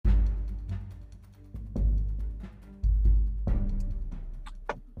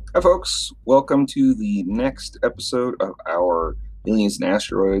Hi, folks. Welcome to the next episode of our Aliens and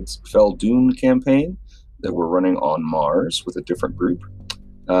Asteroids Fell Duinn campaign that we're running on Mars with a different group.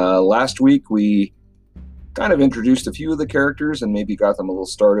 Last week, we kind of introduced a few of the characters and maybe got them a little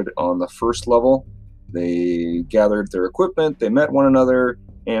started on the first level. They gathered their equipment, they met one another,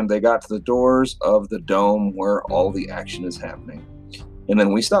 and they got to the doors of the dome where all the action is happening. And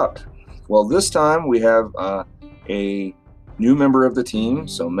then we stopped. Well, this time we have a new member of the team.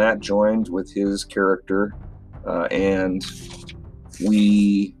 So Matt joined with his character, and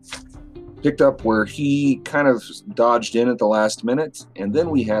we picked up where he kind of dodged in at the last minute, and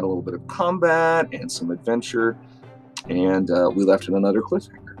then we had a little bit of combat and some adventure, and we left in another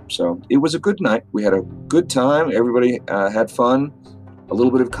cliffhanger. So it was a good night. We had a good time. Everybody had fun. A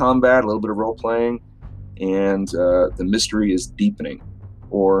little bit of combat, a little bit of role playing, and the mystery is deepening,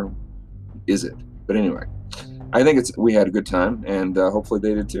 or is it? But anyway, I think we had a good time, and hopefully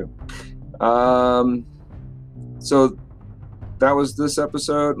they did too. So that was this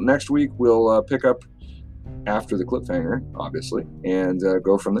episode. Next week we'll pick up after the cliffhanger, obviously, and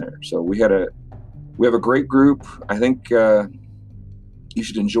go from there. So we have a great group. I think you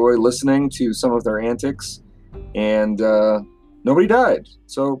should enjoy listening to some of their antics, and nobody died.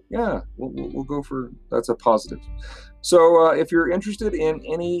 So yeah, we'll go for that's a positive. So if you're interested in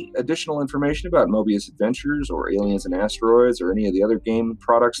any additional information about Mobius Adventures or Aliens and Asteroids or any of the other game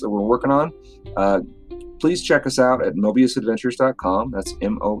products that we're working on, please check us out at mobiusadventures.com. That's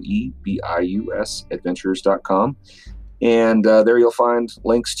MOEBIUS adventures.com. And there you'll find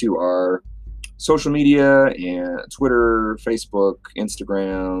links to our social media and Twitter, Facebook,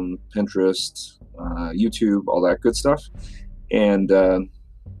 Instagram, Pinterest, YouTube, all that good stuff. And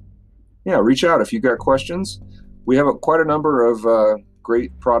reach out if you've got questions. We have quite a number of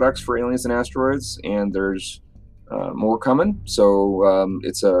great products for Aliens and Asteroids, and there's more coming. So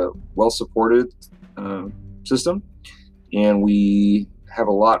it's a well-supported system, and we have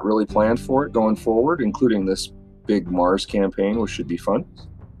a lot really planned for it going forward, including this big Mars campaign, which should be fun.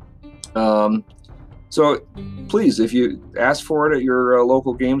 So please, if you ask for it at your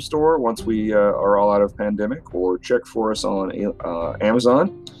local game store once we are all out of pandemic, or check for us on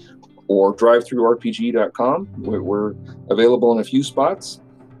Amazon, or drivethrurpg.com. We're available in a few spots.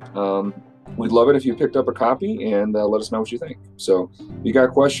 We'd love it if you picked up a copy and let us know what you think. So if you got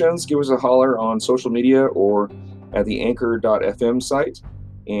questions, give us a holler on social media or at the anchor.fm site,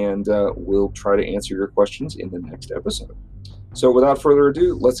 and we'll try to answer your questions in the next episode. So without further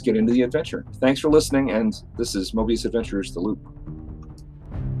ado, let's get into the adventure. Thanks for listening, and this is Mobius Adventures: The Loop.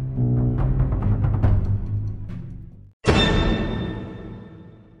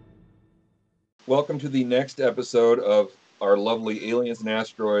 Welcome to the next episode of our lovely Aliens and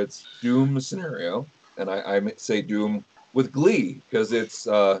Asteroids Doom scenario. And I say Doom with glee, because it's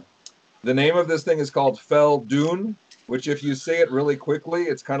the name of this thing is called Fell Duinn, which if you say it really quickly,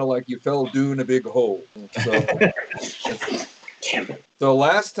 it's kind of like you fell Duinn a big hole. So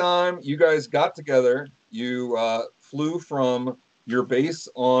last time you guys got together, you flew from your base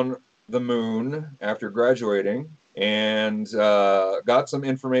on the moon after graduating, and got some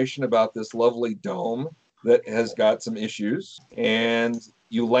information about this lovely dome that has got some issues, and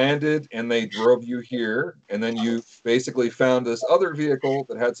you landed and they drove you here, and then you basically found this other vehicle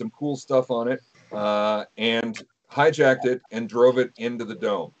that had some cool stuff on it, and hijacked it and drove it into the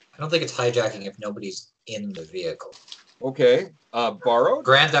dome. I don't think it's hijacking if nobody's in the vehicle. Okay. Borrowed?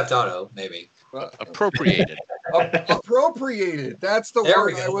 Grand Theft Auto, maybe. Appropriated. Appropriated. That's the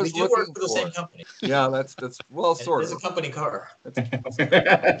word I was looking for. We do work for the same company. Yeah, that's well, sort of. It's a company car.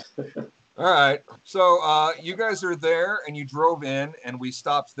 All right. So you guys are there, and you drove in, and we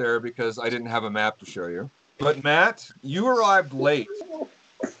stopped there because I didn't have a map to show you. But Matt, you arrived late.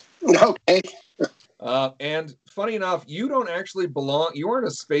 Okay. And funny enough, you don't actually belong. You aren't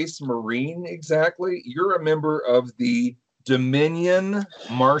a space marine exactly. You're a member of the Dominion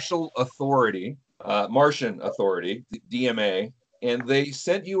Martian Authority, the DMA, and they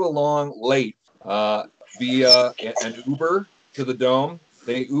sent you along late via an Uber to the dome.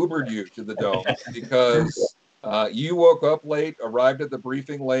 They Ubered you to the dome because you woke up late, arrived at the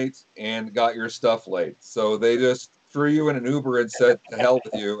briefing late, and got your stuff late. So they just threw you in an Uber and said to hell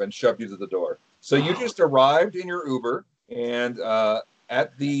with you and shoved you to the door. So you just arrived in your Uber, and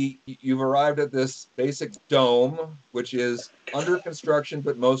you've arrived at this basic dome, which is under construction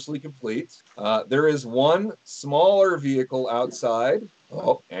but mostly complete. There is one smaller vehicle outside.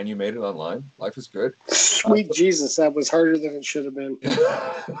 Oh, and you made it online. Life is good. Sweet Jesus, that was harder than it should have been.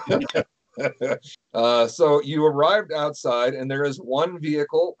 So you arrived outside, and there is one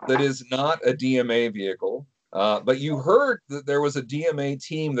vehicle that is not a DMA vehicle. But you heard that there was a DMA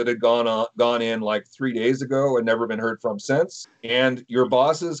team that had gone in like 3 days ago and never been heard from since. And your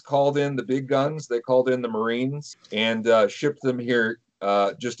bosses called in the big guns. They called in the Marines and shipped them here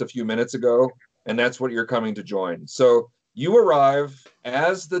just a few minutes ago. And that's what you're coming to join. So you arrive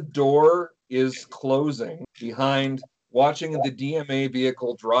as the door is closing behind, watching the DMA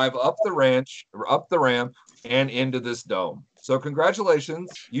vehicle drive up the ramp and into this dome. So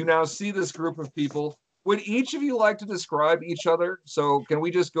congratulations. You now see this group of people. Would each of you like to describe each other? So can we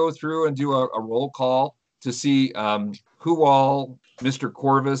just go through and do a roll call to see who all Mr.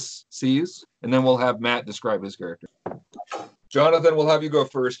 Corvus sees? And then we'll have Matt describe his character. Jonathan, we'll have you go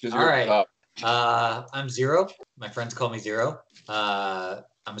first because you're at the top. I'm Zero. My friends call me Zero.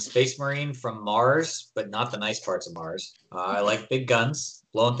 I'm a space marine from Mars, but not the nice parts of Mars. I like big guns,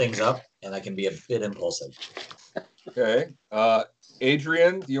 blowing things up, and I can be a bit impulsive. Okay.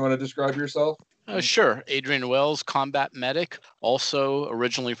 Adrian, do you want to describe yourself? Sure. Adrian Wells, combat medic, also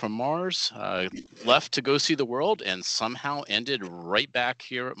originally from Mars, left to go see the world and somehow ended right back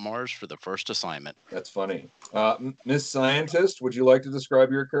here at Mars for the first assignment. That's funny. Miss Scientist, would you like to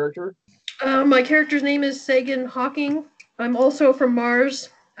describe your character? My character's name is Sagan Hawking. I'm also from Mars.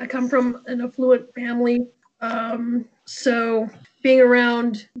 I come from an affluent family. So being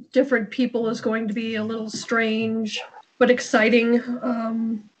around different people is going to be a little strange, but exciting.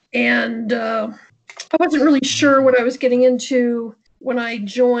 And I wasn't really sure what I was getting into when I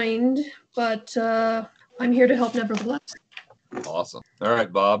joined, but I'm here to help nevertheless. Awesome. All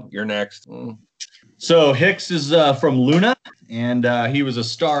right, Bob, you're next. So Hicks is from Luna, and he was a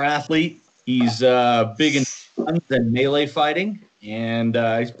star athlete. He's big in guns and melee fighting, and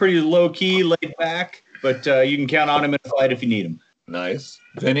he's pretty low-key, laid back, but you can count on him in a fight if you need him. Nice.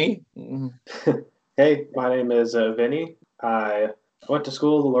 Vinny? Hey, my name is Vinny. I went to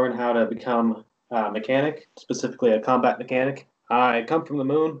school to learn how to become a mechanic, specifically a combat mechanic. I come from the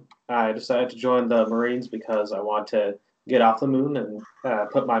moon. I decided to join the Marines because I want to get off the moon and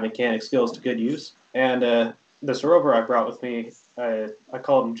put my mechanic skills to good use. And this rover I brought with me, I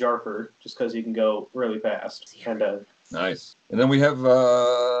call him Jarfer just because he can go really fast. And nice. And then we have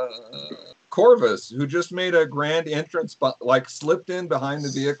Corvus, who just made a grand entrance, but like slipped in behind the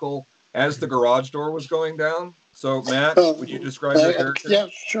vehicle as the garage door was going down. So, Matt, would you describe your character? Yeah,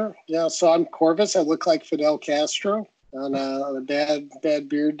 sure. Yeah, so I'm Corvus. I look like Fidel Castro on a bad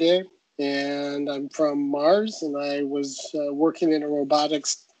beard day. And I'm from Mars, and I was working in a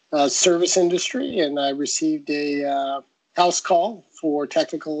robotics service industry, and I received a house call for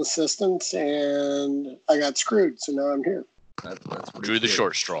technical assistance, and I got screwed, so now I'm here. That's Drew the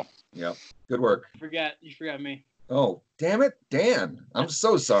short straw. Yeah, good work. You forgot me. Oh, damn it, Dan. I'm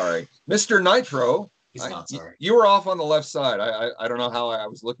so sorry. Mr. Nitro. He's not sorry. You were off on the left side. I don't know how I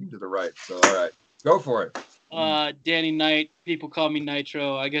was looking to the right. So, all right. Go for it. Danny Knight. People call me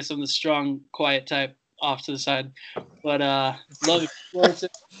Nitro. I guess I'm the strong, quiet type off to the side. But love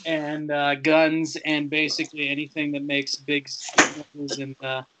explosives and guns and basically anything that makes big noise and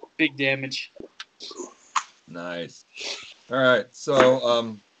big damage. Nice. All right.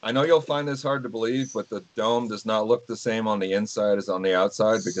 So I know you'll find this hard to believe, but the dome does not look the same on the inside as on the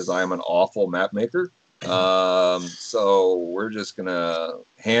outside because I am an awful map maker. So we're just gonna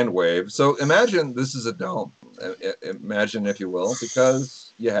hand wave. So imagine this is a dome. Imagine, if you will,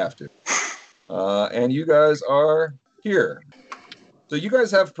 because you have to. And you guys are here. So you guys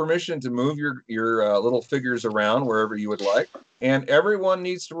have permission to move your little figures around wherever you would like. And everyone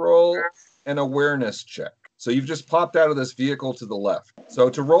needs to roll an awareness check. So you've just popped out of this vehicle to the left. So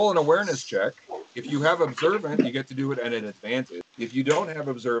to roll an awareness check, if you have observant, you get to do it at an advantage. If you don't have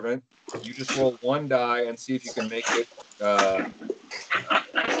observant, you just roll one die and see if you can make it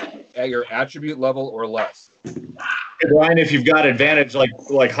at your attribute level or less. Brian, if you've got advantage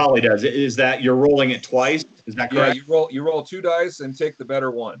like Holly does, is that you're rolling it twice? Is that correct? Yeah, you roll two dice and take the better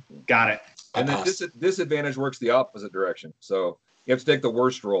one. Got it. And then disadvantage works the opposite direction. So you have to take the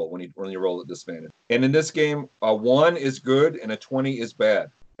worst roll when you roll at disadvantage. And in this game, a 1 is good and a 20 is bad.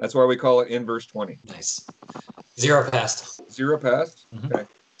 That's why we call it inverse 20. Nice. 0 passed. 0 passed? Mm-hmm. Okay.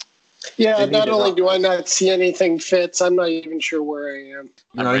 Yeah, not only do I not see anything fits, I'm not even sure where I am.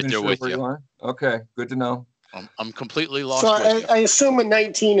 You're not even sure where you are? Okay, good to know. I'm completely lost. So I assume a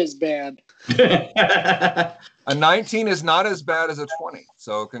 19 is bad. A 19 is not as bad as a 20.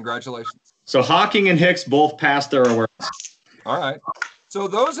 So congratulations. So Hawking and Hicks both passed their awareness. All right. So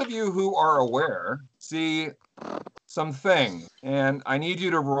those of you who are aware see some things, and I need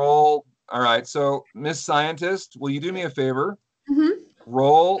you to roll. All right. So Miss Scientist, will you do me a favor? Mm-hmm.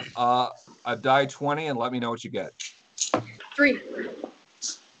 Roll a die 20 and let me know what you get. 3.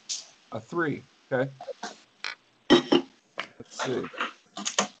 A 3. Okay. let's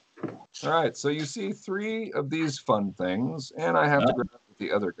see. All right, so you see 3 of these fun things, and I have to grab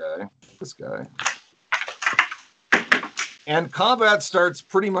the other guy, this guy. And combat starts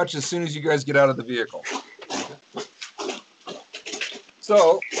pretty much as soon as you guys get out of the vehicle.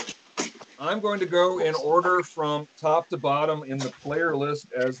 So I'm going to go in order from top to bottom in the player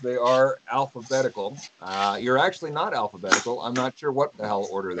list as they are alphabetical. You're actually not alphabetical. I'm not sure what the hell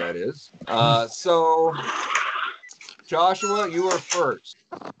order that is. So Joshua, you are first.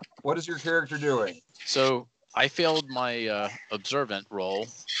 What is your character doing? So I failed my observant roll.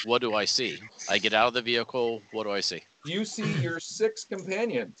 What do I see? I get out of the vehicle. What do I see? You see your 6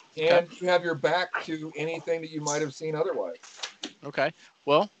 companions, and you have your back to anything that you might have seen otherwise. Okay.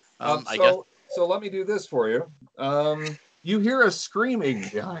 Well, I guess. So let me do this for you. You hear a screaming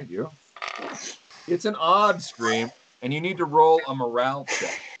behind you. It's an odd scream, and you need to roll a morale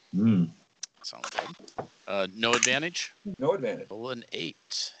check. Sounds good. No advantage? No advantage. Roll an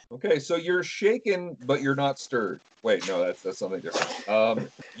 8. Okay, so you're shaken, but you're not stirred. Wait, no, that's something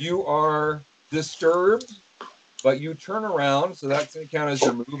different. You are disturbed, but you turn around, so that's going to count as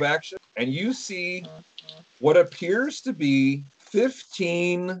your move action, and you see what appears to be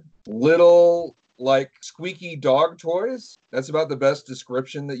 15 little, like, squeaky dog toys. That's about the best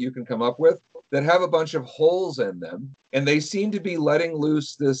description that you can come up with, that have a bunch of holes in them. And they seem to be letting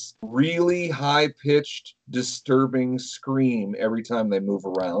loose this really high-pitched, disturbing scream every time they move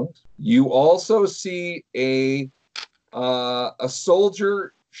around. You also see a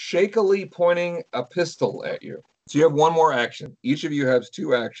soldier shakily pointing a pistol at you. So you have one more action. Each of you has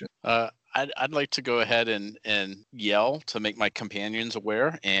 2 actions. I'd like to go ahead and yell to make my companions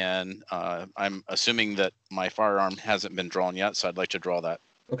aware, and I'm assuming that my firearm hasn't been drawn yet, so I'd like to draw that.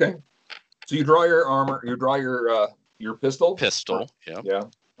 Okay. So you draw your armor. You draw your pistol. Pistol. Yeah.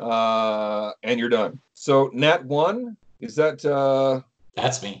 Yeah. And you're done. So Nat 1, is that?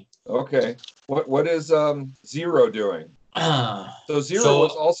 That's me. Okay. What is 0 doing? So 0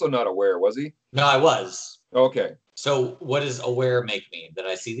 was also not aware, was he? No, I was. Okay. So what does aware make me? That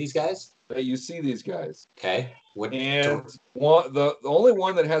I see these guys? That you see these guys. Okay. And the only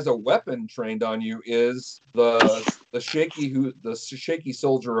one that has a weapon trained on you is the shaky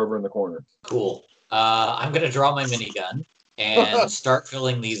soldier over in the corner. Cool. I'm gonna draw my minigun and start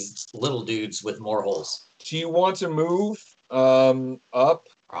filling these little dudes with more holes. Do you want to move up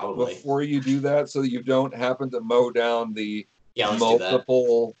Probably before you do that, so that you don't happen to mow down the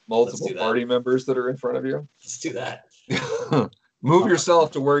multiple party members that are in front of you? Let's do that. Move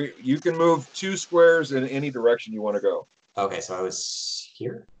yourself to where you can move 2 squares in any direction you want to go. Okay, so I was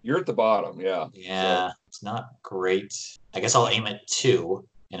here. You're at the bottom, yeah. Yeah, so it's not great. I guess I'll aim at 2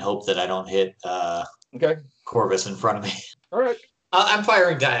 and hope that I don't hit Corvus in front of me. All right. I'm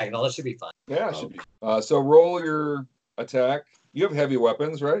firing diagonal. It should be fun. Yeah, it should be. So roll your attack. You have heavy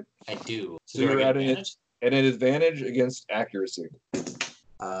weapons, right? I do. So you're at an advantage against accuracy.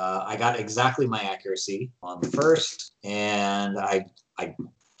 I got exactly my accuracy on the first, and I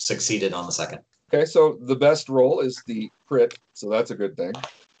succeeded on the second. Okay, so the best roll is the crit, so that's a good thing.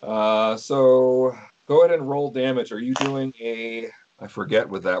 So go ahead and roll damage. Are you doing I forget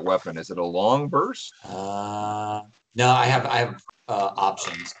with that weapon. Is it a long burst? No, I have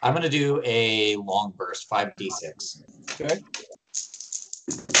options. I'm going to do a long burst, 5d6. Okay.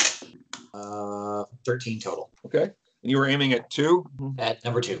 13 total. Okay. And you were aiming at 2? At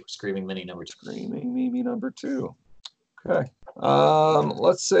number 2. Screaming Mini number 2. Screaming Mimi number 2. Okay.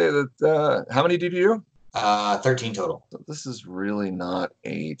 Let's say that, how many did you do? 13 total. So this is really not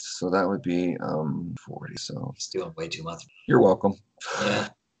 8, so that would be 40. So it's doing way too much. You're welcome. Yeah.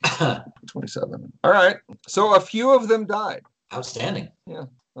 27. All right. So a few of them died. Outstanding. Yeah.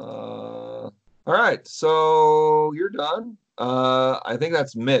 All right. So you're done. I think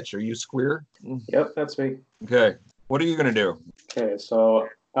that's Mitch. Are you Squeer? Yep, that's me. Okay. What are you going to do? Okay, so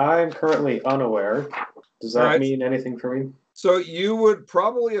I'm currently unaware. Does that mean anything for me? So you would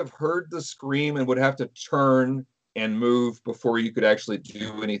probably have heard the scream and would have to turn and move before you could actually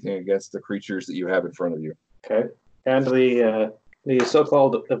do anything against the creatures that you have in front of you. Okay. And the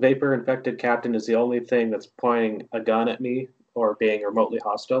so-called vapor-infected captain is the only thing that's pointing a gun at me or being remotely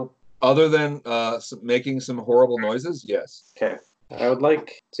hostile? Other than making some horrible noises, yes. Okay. I would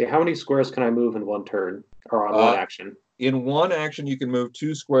like to see how many squares can I move in one turn or on one action? In one action, you can move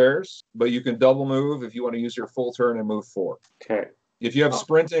 2 squares, but you can double move if you want to use your full turn and move 4. Okay. If you have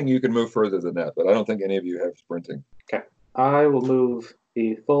sprinting, you can move further than that, but I don't think any of you have sprinting. Okay. I will move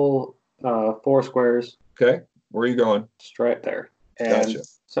the full 4 squares. Okay. Where are you going? Just right there. And gotcha.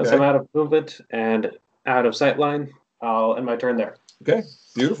 Since I'm out of movement and out of sight line, I'll end my turn there. Okay.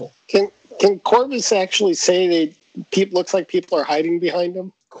 Beautiful. Can Corvus actually say looks like people are hiding behind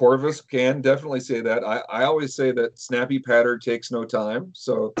him. Corvus can definitely say that. I always say that snappy patter takes no time,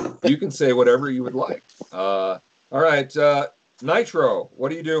 so you can say whatever you would like. All right, Nitro,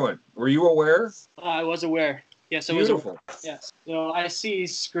 what are you doing? Were you aware? I was aware. Yes, I was Beautiful. aware. Yes. So I see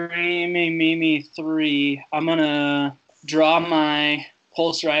Screaming Mimi 3. I'm going to draw my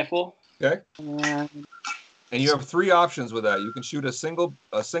pulse rifle. Okay. And you have 3 options with that. You can shoot a single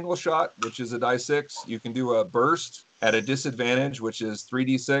shot, which is a die 6. You can do a burst at a disadvantage, which is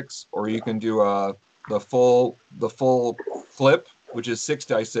 3d6, or you can do the full flip, which is 6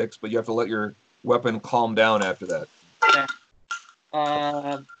 die 6, but you have to let your weapon calm down after that. Okay.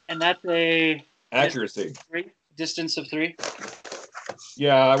 And that's a accuracy. Distance of 3.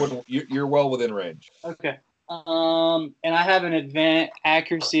 Yeah, I would. You're well within range. Okay. And I have an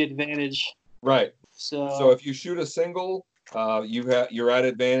accuracy advantage. Right. So if you shoot a single, you're at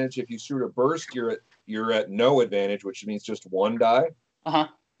advantage. If you shoot a burst, you're at no advantage, which means just 1 die. Uh-huh.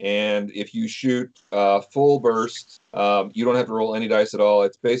 And if you shoot full burst, you don't have to roll any dice at all.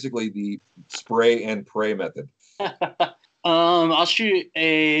 It's basically the spray and pray method. I'll shoot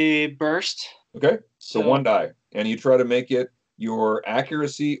a burst. Okay. So 1 die, and you try to make it your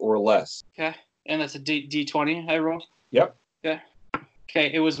accuracy or less. Okay. And that's a D20 I roll? Yep. Okay.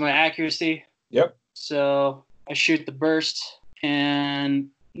 Okay, it was my accuracy. Yep. So I shoot the burst, and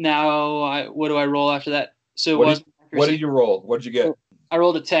now what do I roll after that? So what did you roll? What did you get? I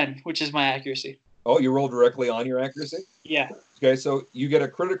rolled a 10, which is my accuracy. Oh, you rolled directly on your accuracy? Yeah. Okay, so you get a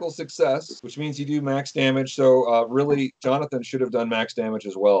critical success, which means you do max damage. So really, Jonathan should have done max damage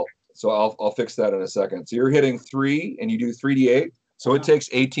as well. So I'll fix that in a second. So you're hitting 3, and you do 3d8. So it takes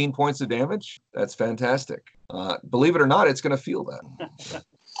 18 points of damage. That's fantastic. Believe it or not, it's going to feel that.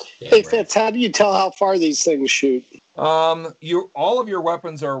 Hey, Fitz, how do you tell how far these things shoot? All of your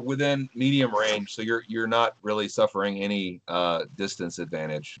weapons are within medium range, so you're not really suffering any distance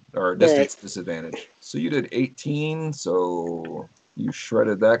advantage or distance disadvantage. So you did 18, so you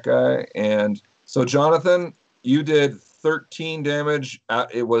shredded that guy. And so Jonathan, you did 13 damage.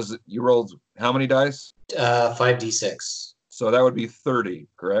 You rolled how many dice? 5d6. So that would be 30,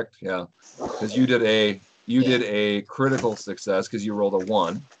 correct? Yeah, because you did a critical success because you rolled a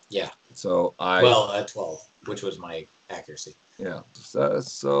 1. Yeah. So a 12, which was my accuracy. Yeah.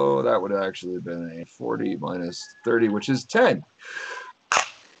 So that would have actually been a 40 minus 30, which is 10.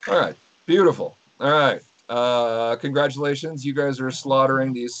 All right. Beautiful. All right. Congratulations. You guys are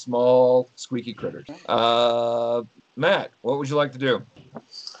slaughtering these small squeaky critters. Matt, what would you like to do?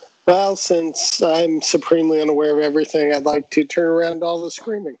 Well, since I'm supremely unaware of everything, I'd like to turn around all the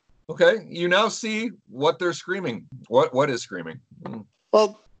screaming. Okay. You now see what they're screaming. What is screaming?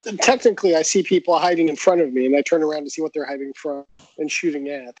 Well, technically, I see people hiding in front of me, and I turn around to see what they're hiding from and shooting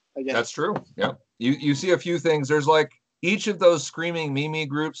at. I guess. That's true. Yeah. You see a few things. There's like each of those screaming Mimi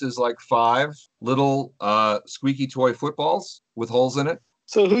groups is like 5 little squeaky toy footballs with holes in it.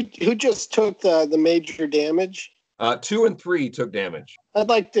 So who just took the major damage? 2 and 3 took damage. I'd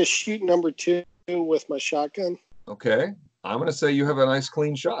like to shoot number 2 with my shotgun. Okay. I'm going to say you have a nice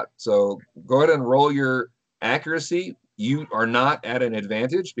clean shot. So go ahead and roll your accuracy. You are not at an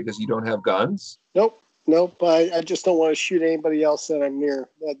advantage because you don't have guns. Nope. I just don't want to shoot anybody else that I'm near.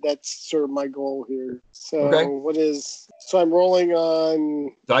 That's sort of my goal here. So So I'm rolling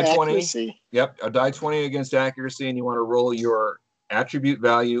on die accuracy. 20. Yep, a die 20 against accuracy, and you want to roll your attribute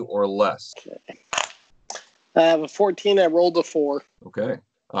value or less. Okay. I have a 14. I rolled a 4. Okay.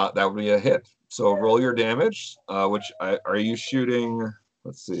 That would be a hit. So roll your damage, are you shooting?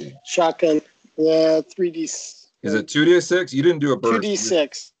 Let's see. Shotgun. 3D. Is it 2d6? You didn't do a burst.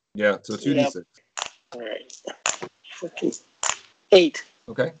 2d6. Yeah, so 2d6. Yep. All right. 8.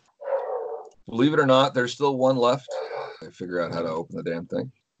 Okay. Believe it or not, there's still 1 left. I figure out how to open the damn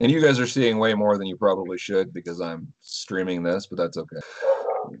thing. And you guys are seeing way more than you probably should because I'm streaming this, but that's okay.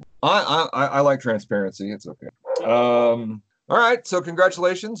 I like transparency. It's okay. All right. So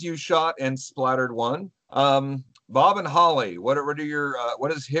congratulations. You shot and splattered 1. Bob and Holly, what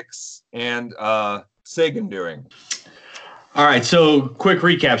is Hicks and Sagan doing? All right. So quick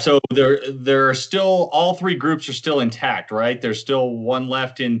recap. So there are still, all 3 groups are still intact, right? There's still 1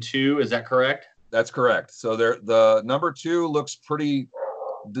 left in 2. Is that correct? That's correct. So the number 2 looks pretty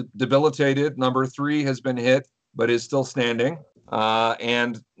debilitated. Number 3 has been hit, but is still standing.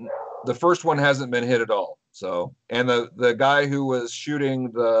 And the first one hasn't been hit at all. So, and the guy who was shooting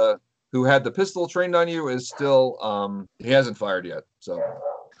who had the pistol trained on you is still, he hasn't fired yet. So,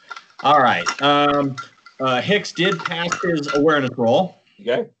 all right. Hicks did pass his awareness roll.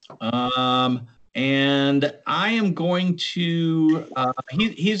 Okay. And I am going to,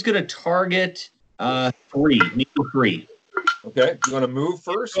 he's going to target 3. Need 3. Okay. You want to move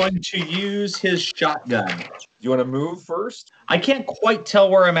first? Going to use his shotgun. You want to move first? I can't quite tell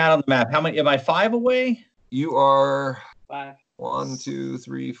where I'm at on the map. How many? Am I 5 away? You are 5. 1, 2,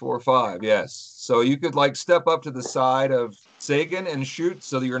 3, 4, 5. Yes. So you could like step up to the side of Sagan and shoot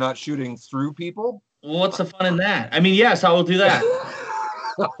so that you're not shooting through people. Well, what's the fun in that? I mean, yes, I will do that.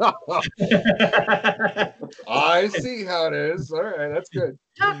 I see how it is. All right, that's good.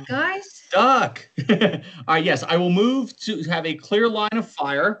 Duck, guys. Duck. All right, yes, I will move to have a clear line of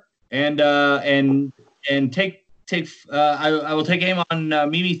fire and take. I will take aim on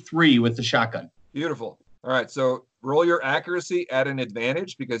Mimi 3 with the shotgun. Beautiful. All right, so roll your accuracy at an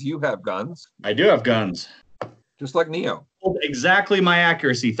advantage because you have guns, I do have guns. just like Neo. Exactly my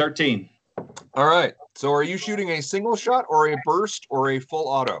accuracy, 13. All right. So are you shooting a single shot or a burst or a full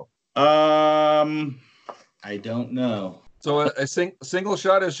auto? I don't know. So a single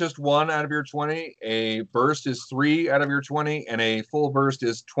shot is just 1 out of your 20. A burst is 3 out of your 20, and a full burst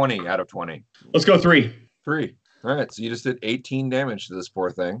is 20 out of 20. Let's go 3. 3. All right. So you just did 18 damage to this poor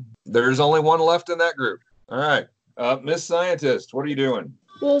thing. There's only one left in that group. All right. Miss Scientist, what are you doing?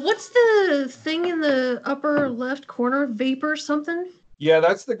 Well, what's the thing in the upper left corner? Vapor something? Yeah,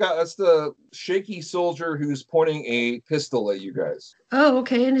 that's the guy. That's the shaky soldier who's pointing a pistol at you guys. Oh,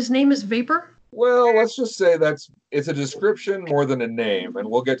 okay. And his name is Vapor? Well, let's just say it's a description more than a name, and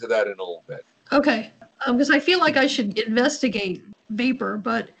we'll get to that in a little bit. Okay. Because I feel like I should investigate Vapor,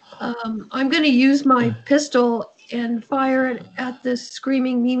 but I'm going to use my pistol and fire it at this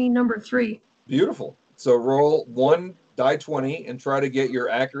screaming Mimi number 3. Beautiful. So roll 1 die 20 and try to get your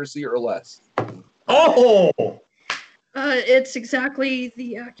accuracy or less. Oh! It's exactly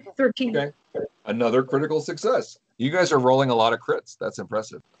the 13. Okay. Another critical success. You guys are rolling a lot of crits. That's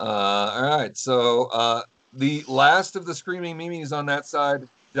impressive. All right. So the last of the screaming Mimis on that side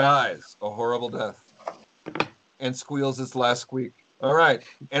dies a horrible death and squeals its last squeak. All right.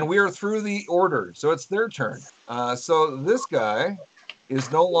 And we are through the order. So it's their turn. So this guy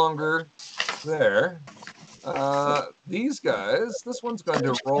is no longer there. These guys, this one's going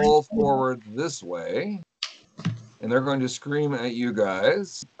to roll forward this way. And they're going to scream at you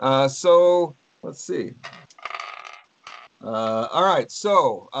guys. So let's see. All right.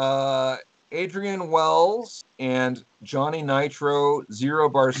 So Adrian Wells and Johnny Nitro, Zero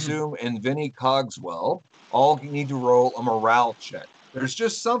Barsoom, and Vinny Cogswell all need to roll a morale check. There's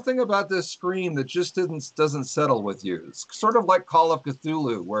just something about this scream that just doesn't settle with you. It's sort of like Call of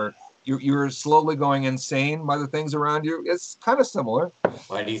Cthulhu, where you're slowly going insane by the things around you. It's kind of similar.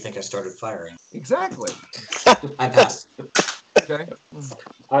 Why do you think I started firing? Exactly. I passed. Okay.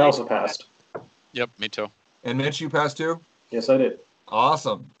 I also passed. Yep, me too. And Mitch, you passed too? Yes, I did.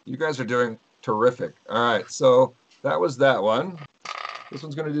 Awesome. You guys are doing terrific. All right. So that was that one. This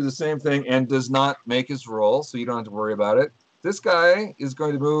one's going to do the same thing and does not make his roll, so you don't have to worry about it. This guy is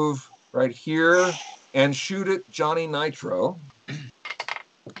going to move right here and shoot at Johnny Nitro.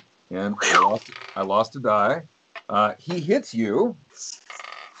 And I lost a die. He hits you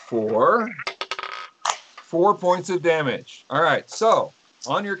for 4 points of damage. All right. So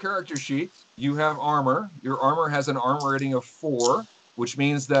on your character sheet, you have armor. Your armor has an armor rating of 4, which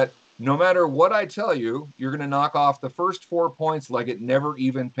means that no matter what I tell you, you're going to knock off the first 4 points like it never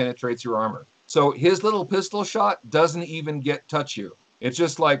even penetrates your armor. So his little pistol shot doesn't even touch you. It's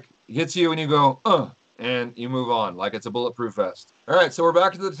just like hits you and you go, and you move on like it's a bulletproof vest. All right, so we're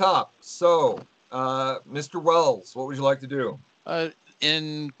back to the top. So, Mr. Wells, what would you like to do?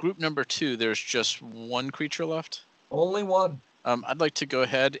 In group number 2, there's just one creature left. Only one. I'd like to go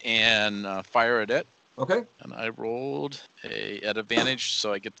ahead and fire at it. Okay. And I rolled at advantage,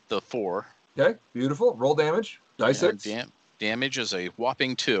 so I get the 4. Okay, beautiful. Roll damage. Die 6. Damage is a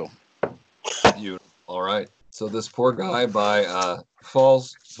whopping 2. Beautiful. All right. So this poor guy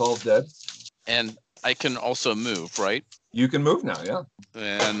falls dead. And I can also move, right? You can move now, yeah.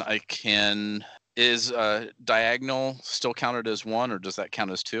 And I can. Is diagonal still counted as 1, or does that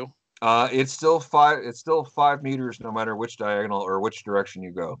count as 2? It's still 5. It's still 5 meters, no matter which diagonal or which direction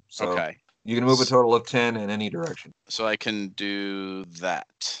you go. So okay. You can move a total of 10 in any direction. So I can do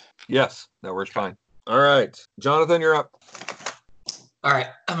that. Yes, that works fine. All right, Jonathan, you're up. All right,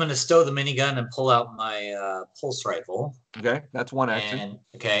 I'm going to stow the minigun and pull out my pulse rifle. Okay, that's one action.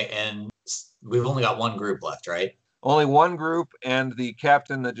 And we've only got one group left, right? Only one group and the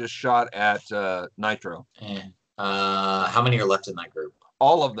captain that just shot at Nitro. And how many are left in that group?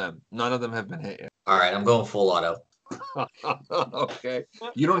 All of them. None of them have been hit yet. All right, I'm going full auto. Okay.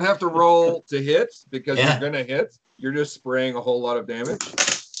 You don't have to roll to hit because you're going to hit. You're just spraying a whole lot of damage.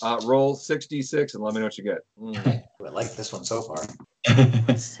 Roll 66 and let me know what you get. I like this one so far.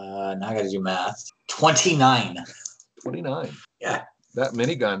 Now I got to do math. 29. 29. Yeah. That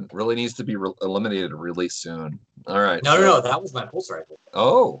minigun really needs to be eliminated really soon. All right. No. That was my pulse rifle.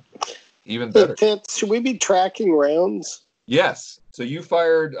 Oh, even better. Should we be tracking rounds? Yes. So you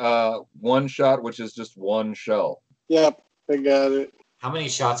fired one shot, which is just one shell. Yep, I got it. How many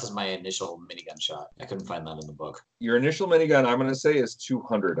shots is my initial minigun shot? I couldn't find that in the book. Your initial minigun, I'm going to say, is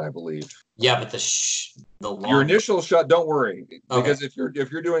 200, I believe. Yeah, but the long... Your initial shot, don't worry, because if you're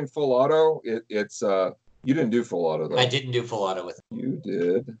doing full auto, it's you didn't do full auto though. I didn't do full auto with it. You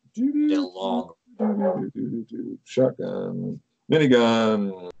did. Did a long shotgun,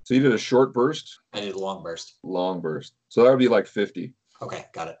 minigun. So you did a short burst. I did a long burst. Long burst. So that would be like 50. Okay,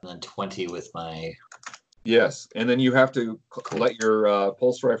 got it. And then 20 with my... Yes, and then you have to let your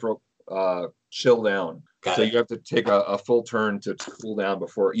pulse rifle chill down. Got so it. You have to take a full turn to cool down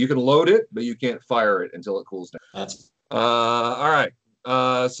before you can load it, but you can't fire it until it cools down. That's all right.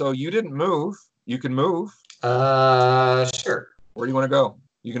 So you didn't move. You can move. Sure. Where do you want to go?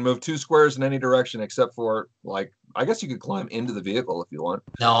 You can move 2 squares in any direction except for, like, I guess you could climb into the vehicle if you want.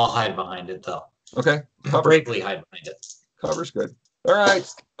 No, I'll hide behind it though. Okay. Bravely hide behind it. Cover's good. All right.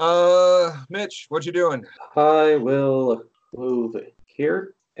 Mitch, what you doing? I will move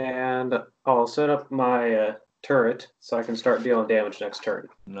here, and I'll set up my turret so I can start dealing damage next turn.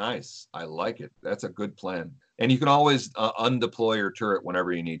 Nice. I like it. That's a good plan. And you can always undeploy your turret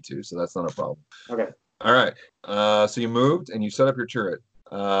whenever you need to, so that's not a problem. Okay. All right. So you moved and you set up your turret.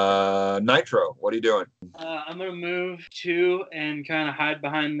 Nitro, what are you doing? I'm going to move 2 and kind of hide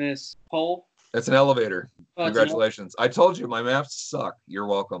behind this pole. That's an elevator. Oh, Congratulations. I told you my maps suck. You're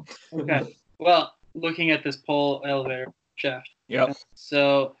welcome. Okay. Well, looking at this pole elevator shaft. Yep.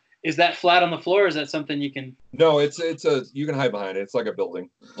 So is that flat on the floor or is that something you can... No, it's you can hide behind it. It's like a building.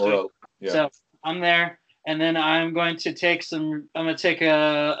 Yeah. So I'm there, and then I'm going to take another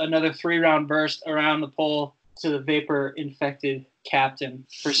 3-round burst around the pole to the vapor infected captain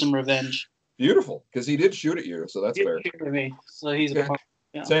for some revenge. Beautiful, because he did shoot at you, so that's fair. He did shoot at me, so he's Okay. a part.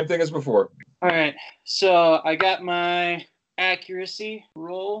 Yeah. Same thing as before. All right, so I got my accuracy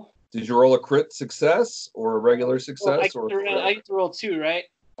roll. Did you roll a crit success or a regular success? I get to roll 2, right?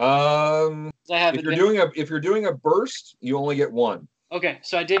 If you're doing a burst, you only get 1. Okay,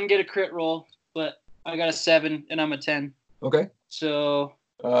 so I didn't get a crit roll, but I got a 7 and I'm a 10. Okay. So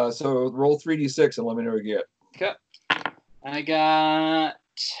roll 3d6 and let me know what you get. Okay. I got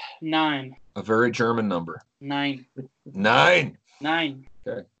 9. A very German number. 9. 9.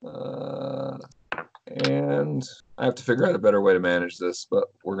 Okay. And I have to figure out a better way to manage this, but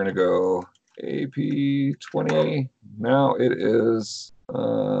we're going to go AP 20. Now it is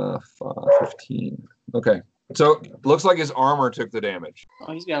 15. Okay. So looks like his armor took the damage.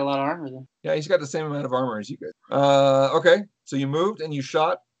 Oh, he's got a lot of armor then. Yeah, he's got the same amount of armor as you guys. Okay. So you moved and you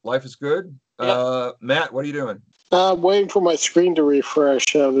shot. Life is good. Yep. Matt, what are you doing? I'm waiting for my screen to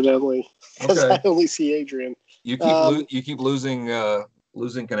refresh, evidently, because Okay. I only see Adrian. You keep losing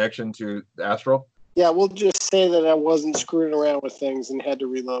connection to Astral. Yeah, we'll just say that I wasn't screwing around with things and had to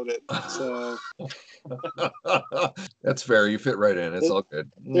reload it. So That's fair. You fit right in. It's all good.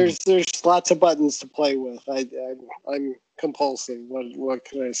 there's lots of buttons to play with. I'm compulsive. What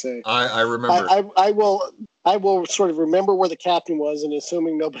can I say? I remember. I will sort of remember where the captain was, and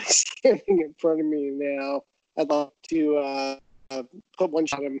assuming nobody's standing in front of me now, I'd like to put one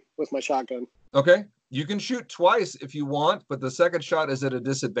shot at him with my shotgun. Okay. You can shoot twice if you want, but the second shot is at a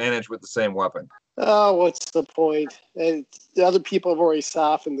disadvantage with the same weapon. Oh, what's the point? The other people have already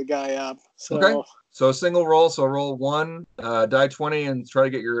softened the guy up. So. Okay. So a single roll. So roll 1, die 20, and try to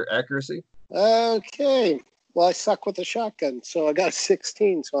get your accuracy. Okay. Well, I suck with the shotgun, so I got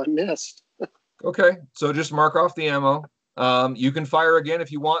 16, so I missed. Okay. So just mark off the ammo. You can fire again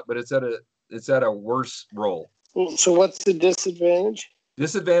if you want, but it's at a worse roll. So what's the disadvantage?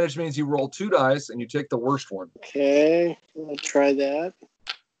 Disadvantage means you roll 2 dice and you take the worst one. Okay, I'll try that.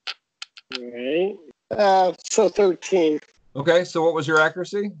 All right. So 13. Okay. So what was your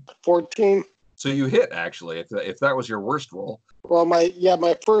accuracy? 14. So you hit, actually, if that was your worst roll. Well, my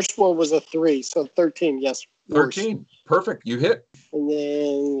first one was a 3, so 13, yes. Worse. 13. Perfect. You hit. And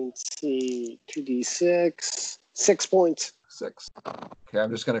then, let's see, 2d6, 6 points. 6. Okay,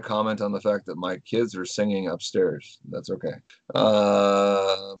 I'm just going to comment on the fact that my kids are singing upstairs. That's okay.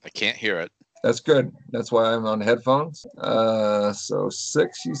 I can't hear it. That's good. That's why I'm on headphones. So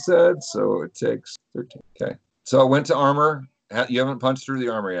 6, you said. So it takes 13. Okay. So I went to armor. You haven't punched through the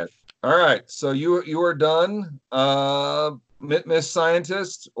armor yet. All right. So you are done. Miss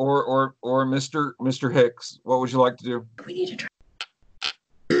Scientist or Mr. Hicks, what would you like to do? We need to try.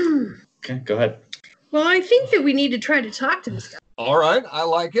 Okay, go ahead. Well, I think that we need to try to talk to this guy. All right, I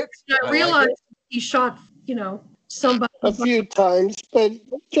like it. I realized he shot, somebody. A few times, but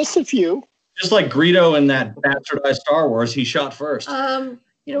just a few. Just like Greedo in that bastardized Star Wars, he shot first. We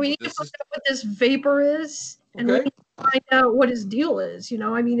need to find out what this vapor is, and we need to find out what his deal is.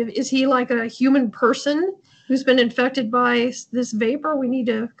 Is he like a human person who's been infected by this vapor? We need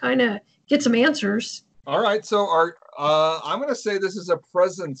to kind of get some answers. All right, so I'm going to say this is a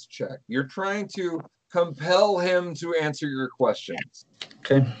presence check. You're trying to compel him to answer your questions.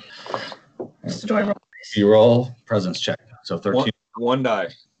 Okay. So do I roll? You roll presence check. So 13. One die.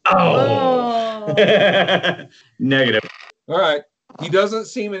 Oh. Negative. All right. He doesn't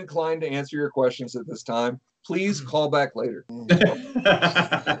seem inclined to answer your questions at this time. Please call back later.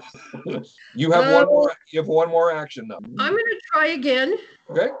 You have one more action though. I'm going to try again.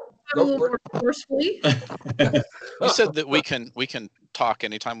 Okay. A little more forcefully. You said that we can talk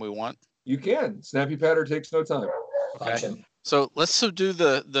anytime we want. You can. Snappy Patter takes no time. Gotcha. So let's subdue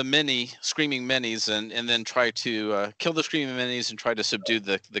the screaming minis and then try to kill the screaming minis and try to subdue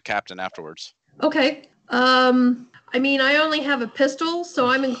the captain afterwards. Okay. I only have a pistol, so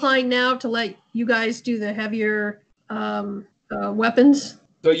I'm inclined now to let you guys do the heavier weapons.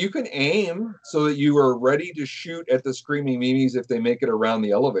 So you can aim so that you are ready to shoot at the screaming minis if they make it around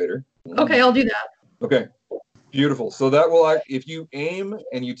the elevator. Okay, I'll do that. Okay. Beautiful. So that will, if you aim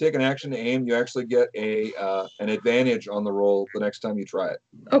and you take an action to aim, you actually get an advantage on the roll the next time you try it.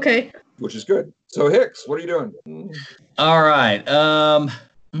 Okay. Which is good. So Hicks, what are you doing? All right. I'm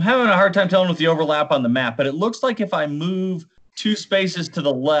having a hard time telling with the overlap on the map, but it looks like if I move 2 spaces to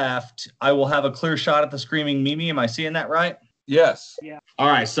the left, I will have a clear shot at the screaming Mimi. Am I seeing that right? Yes. Yeah. All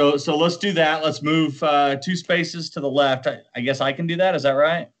right. So let's do that. Let's move 2 spaces to the left. I guess I can do that. Is that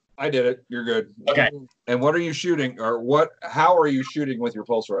right? I did it. You're good. Okay. And what are you shooting, or how are you shooting with your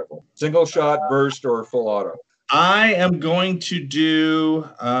pulse rifle? Single shot, burst, or full auto? I am going to do.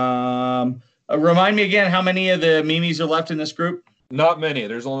 Remind me again how many of the Mimis are left in this group? Not many.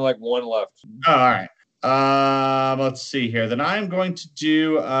 There's only like one left. Oh, all right. Let's see here. Then I'm going to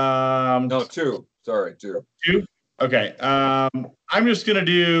do. No, 2. Sorry, 2. 2. Okay. I'm just gonna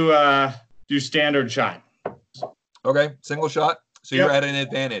do standard shot. Okay, single shot. So Yep. You're at an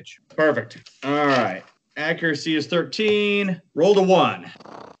advantage. Perfect. All right. Accuracy is 13. Roll to 1.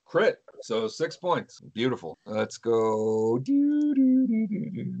 Crit. So 6 points. Beautiful. Let's go.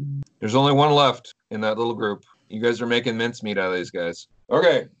 There's only one left in that little group. You guys are making mincemeat out of these guys.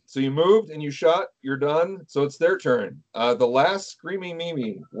 Okay. So you moved and you shot. You're done. So it's their turn. The last screaming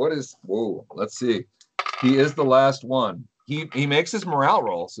Mimi. Whoa. Let's see. He is the last one. He makes his morale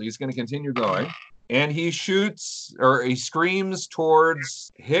roll. So he's going to continue going. And he screams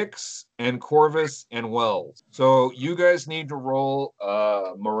towards Hicks and Corvus and Wells. So you guys need to roll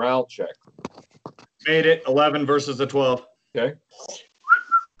a morale check. Made it. 11 versus a 12. Okay.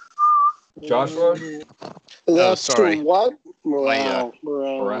 Joshua? That's sorry. What? My,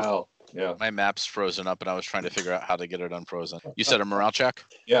 Morale. Yeah. My map's frozen up, and I was trying to figure out how to get it unfrozen. You said a morale check?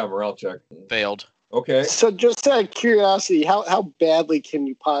 Yeah, morale check. Failed. Okay. So just out of curiosity, how badly can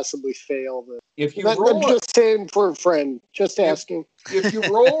you possibly fail this? If you I'm just saying for a friend, just asking. If you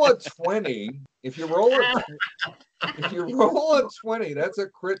roll a 20, if you roll a 20, that's a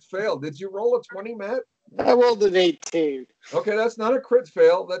crit fail. Did you roll a 20, Matt? I rolled an 18. Okay, that's not a crit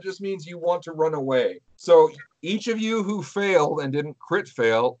fail. That just means you want to run away. So each of you who failed and didn't crit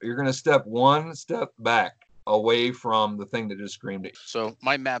fail, you're going to step 1 step back away from the thing that just screamed at you. So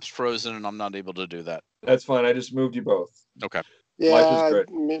my map's frozen, and I'm not able to do that. That's fine. I just moved you both. Okay. Yeah, Life is good.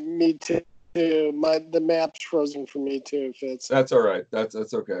 Me too. The map's frozen for me too. That's all right. That's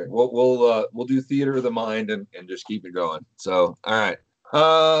okay. We'll do theater of the mind and just keep it going. So all right.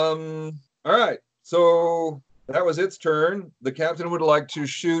 All right. So that was its turn. The captain would like to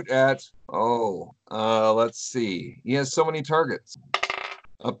shoot at. Let's see. He has so many targets.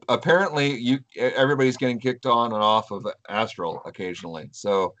 Apparently, everybody's getting kicked on and off of Astral occasionally.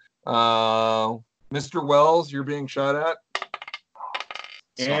 So, Mr. Wells, you're being shot at,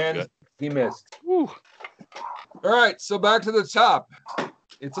 and he missed. Whew. All right, so back to the top.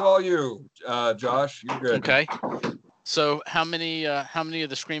 It's all you, Josh. You're good. Okay. So how many of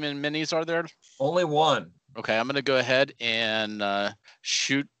the screaming minis are there? Only one. Okay, I'm gonna go ahead and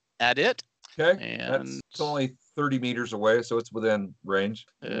shoot at it. Okay. And it's only 30 meters away, so it's within range.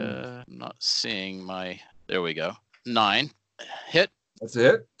 I'm not seeing my. There we go. 9 hit. That's a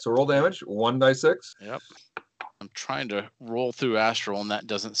hit. So roll damage. 1d6. Yep. I'm trying to roll through Astral, and that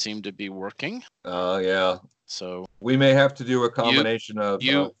doesn't seem to be working. Yeah. So we may have to do a combination of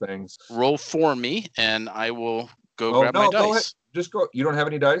things. Roll for me, and I will go grab my dice. just go. You don't have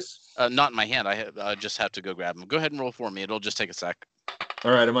any dice? Not in my hand. I just have to go grab them. Go ahead and roll for me. It'll just take a sec.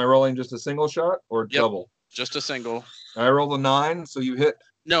 All right. Am I rolling just a single shot or Yep. double? Just a single. I rolled a 9, so you hit.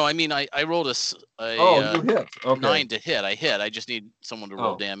 No, I mean I rolled a you hit. Okay. 9 to hit. I hit. I just need someone to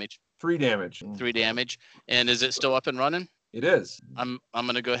roll damage. 3 damage. 3 damage. And is it still up and running? It is. I'm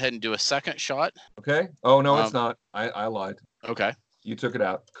gonna go ahead and do a second shot. Okay. Oh no, it's not. I lied. Okay. You took it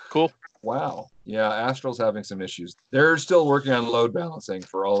out. Cool. Wow. Yeah, Astral's having some issues. They're still working on load balancing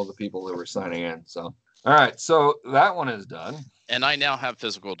for all of the people who were signing in. So, all right. So that one is done. And I now have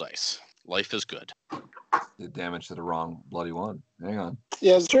physical dice. Life is good. Did damage to the wrong bloody one. Hang on.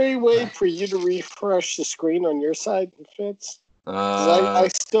 Yeah, is there any way for you to refresh the screen on your side, Fitz? 'Cause I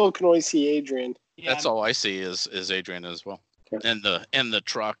still can only see Adrian. Yeah, That's all I see is Adrian as well. Okay. And the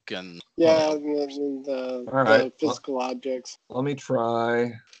truck and Yeah, and the All right. physical objects. Let me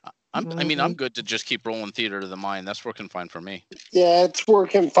try. I'm good to just keep rolling Theater to the Mind. That's working fine for me. Yeah, it's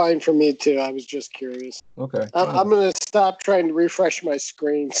working fine for me too. I was just curious. Okay. I'm going to stop trying to refresh my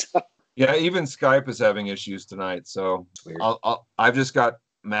screen. So. Yeah, even Skype is having issues tonight. So Weird. I've just got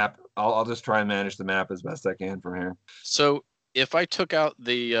map. I'll just try and manage the map as best I can from here. So if I took out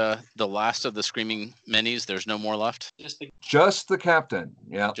the last of the Screaming Minis, there's no more left. Just the captain.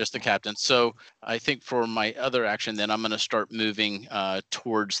 Yeah. Just the captain. So I think for my other action, then I'm going to start moving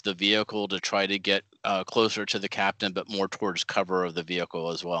towards the vehicle to try to get closer to the captain, but more towards cover of the vehicle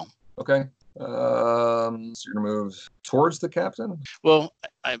as well. Okay. So you're gonna move towards the captain. Well,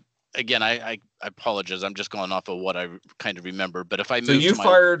 I apologize. I'm just going off of what I kind of remember. But if I move So you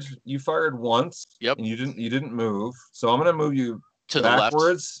to fired once. Yep. And you didn't move. So I'm gonna move you to the left,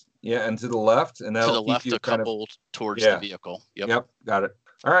 backwards. Yeah, and to the left, and that'll to the keep left, you a kind of. couple towards Yeah. the vehicle. Yep. Yep. Got it.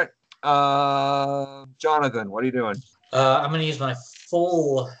 All right. Jonathan, what are you doing? I'm going to use my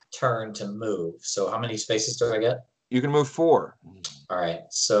full turn to move. So how many spaces do I get? You can move 4. All right.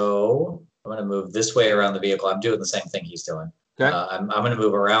 So I'm going to move this way around the vehicle. I'm doing the same thing he's doing. Okay. I'm going to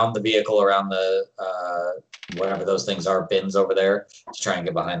move around the vehicle, around the whatever those things are, bins over there, to try and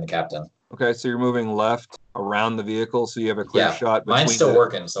get behind the captain. Okay, so you're moving left around the vehicle, so you have a clear shot. Mine's still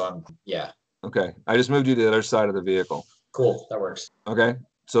working, so yeah. Okay, I just moved you to the other side of the vehicle. Cool, that works. Okay,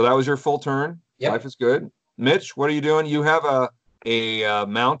 so that was your full turn. Yep. Life is good. Mitch, what are you doing? You have a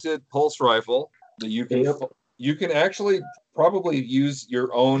mounted pulse rifle that you can you can actually probably use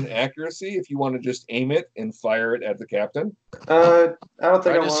your own accuracy if you want to just aim it and fire it at the captain. I don't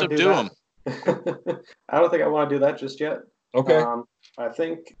think Try I to want to do subdue that. I don't think I want to do that just yet. Okay, I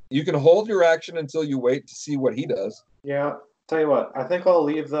think, you can hold your action until you wait to see what he does. yeah. Tell you what, I think I'll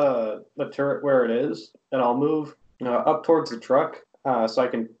leave the turret where it is, and I'll move up towards the truck so I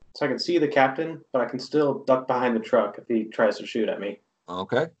can see the captain, but I can still duck behind the truck if he tries to shoot at me.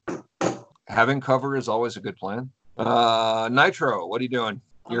 Okay. Having cover is always a good plan. Nitro, what are you doing?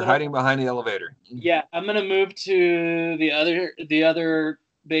 You're hiding behind the elevator. Yeah, I'm gonna move to the other,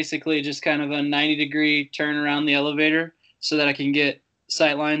 basically just kind of a 90-degree turn around the elevator so that I can get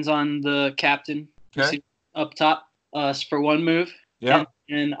sight lines on the captain. You Okay. see up top for one move. Yeah.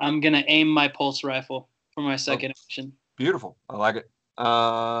 And I'm gonna aim my pulse rifle for my second action. Beautiful. I like it.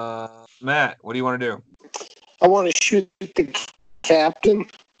 Matt, what do you want to do? I want to shoot the captain.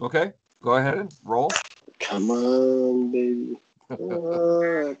 Okay. Go ahead and roll. Come on, baby.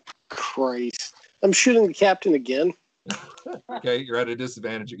 Christ. I'm shooting the captain again. Okay, you're at a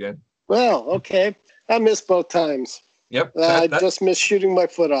disadvantage again. Well, okay. I missed both times. Yep. I just missed shooting my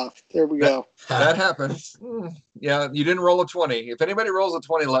foot off. There we go. That happens. Yeah, you didn't roll a 20. If anybody rolls a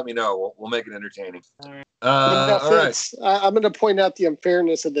 20, let me know. We'll make it entertaining. All right. All right. I'm going to point out the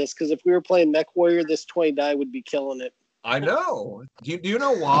unfairness of this because if we were playing Mech Warrior, this 20 die would be killing it. I know. Do you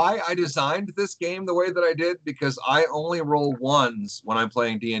know why I designed this game the way that I did? Because I only roll ones when I'm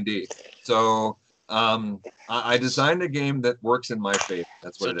playing D&D. So I designed a game that works in my favor.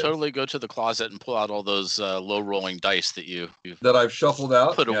 That's what So it is. totally go to the closet and pull out all those low-rolling dice that you've That I've shuffled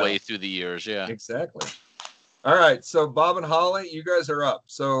out. put Yeah. away through the years. Yeah. Exactly. All right. So Bob and Holly, you guys are up.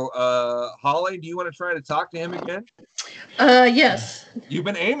 So Holly, do you want to try to talk to him again? Yes. You've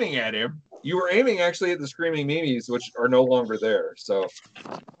been aiming at him. You were aiming actually at the Screaming Mimis, which are no longer there. So,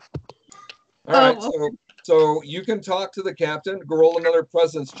 all right. So you can talk to the captain. Go roll another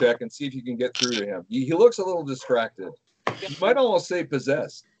presence check and see if you can get through to him. He looks a little distracted. You might almost say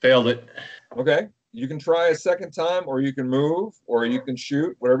possessed. Failed it. Okay. You can try a second time, or you can move, or you can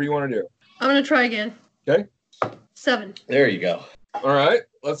shoot, whatever you want to do. I'm going to try again. Okay. 7. There you go. All right.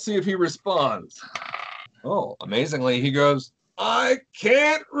 Let's see if he responds. Oh, amazingly, he goes, "I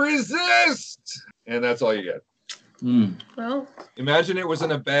can't resist," and that's all you get. Well, Imagine it was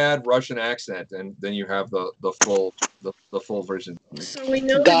in a bad Russian accent, and then you have the full version. so we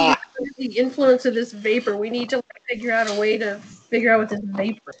know that he's under the influence of this vapor. We need to figure out a way to figure out what this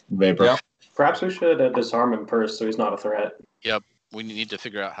vapor. Vapor. Yep. Perhaps we should disarm him first so he's not a threat. Yep. We need to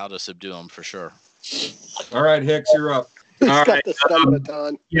figure out how to subdue him for sure. All right, Hicks, you're up. He's All got right, the stun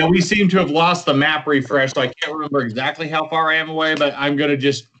baton. Yeah, we seem to have lost the map refresh, so I can't remember exactly how far I am away, but I'm going to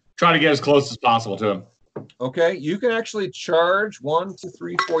just try to get as close as possible to him. Okay, you can actually charge 1, 2,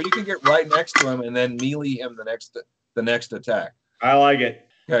 3, 4. You can get right next to him and then melee him the next attack. I like it.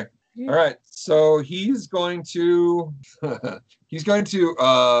 Okay. All right. So he's going to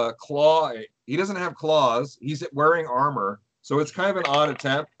claw. He doesn't have claws. He's wearing armor, so it's kind of an odd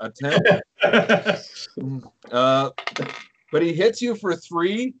attempt. But he hits you for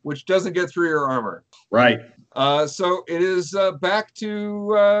 3, which doesn't get through your armor. Right. So it is back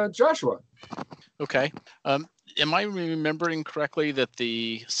to Joshua. Okay. Am I remembering correctly that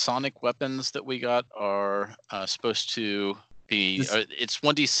the sonic weapons that we got are supposed to be? It's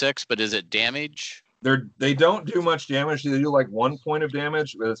 1d6, but is it damage? They don't do much damage. They do like 1 point of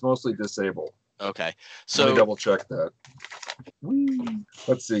damage, but it's mostly disable. Okay. So let me So double check that.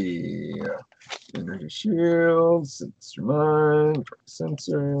 Let's see. Energy shields, mind,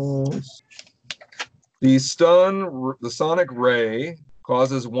 sensors. The sonic ray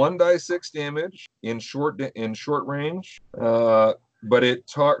causes 1d6 damage in short range, but it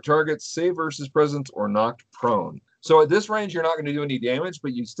targets save versus presence or knocked prone. So at this range, you're not going to do any damage,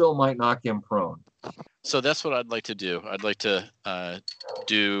 but you still might knock him prone. so that's what I'd like to do. I'd like to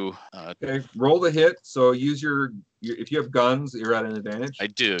do. Okay, roll the hit. So use your if you have guns, you're at an advantage. I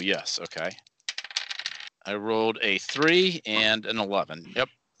do. Yes. Okay. I rolled a 3 and an 11. Yep.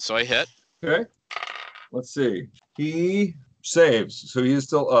 So I hit. Okay. Let's see. He saves, so he is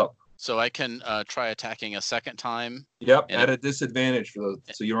still up. So I can try attacking a second time. Yep, And at a disadvantage for those.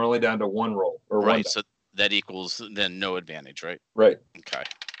 So you're only down to 1 roll or 1 Right. die. So that equals then no advantage, right? Right. Okay.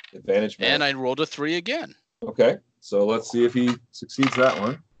 Advantage. And I rolled a 3 again. Okay. So let's see if he succeeds that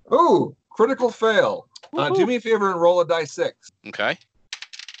one. Ooh, critical fail. Do me a favor and roll a die 6. Okay.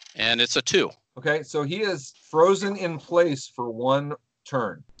 And it's a 2. Okay, so he is frozen in place for 1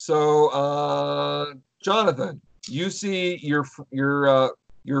 turn. So, Jonathan, you see your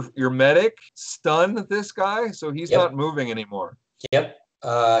medic stun this guy, so he's not moving anymore. Yep.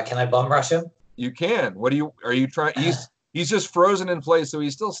 Can I bum rush him? You can. Are you trying? He's just frozen in place, so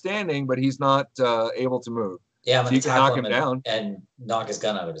he's still standing, but he's not able to move. Yeah, I'm So gonna you can knock him down and knock his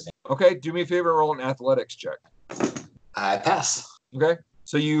gun out of his hand. Okay, do me a favor and roll an athletics check. I pass. Okay,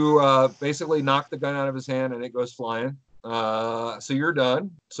 so you basically knock the gun out of his hand and it goes flying. So you're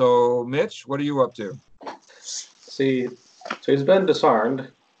done. So Mitch, what are you up to? See, so he's been disarmed.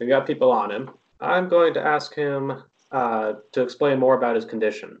 We got people on him. I'm going to ask him to explain more about his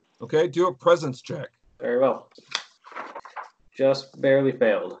condition. Okay, do a presence check. Very well. Just barely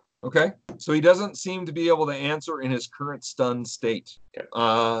failed. Okay, so he doesn't seem to be able to answer in his current stunned state. Okay.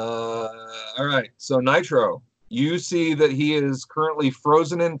 All right, so Nitro, you see that he is currently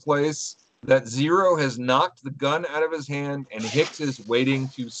frozen in place, that Zero has knocked the gun out of his hand, and Hicks is waiting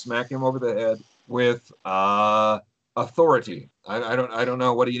to smack him over the head with authority. I don't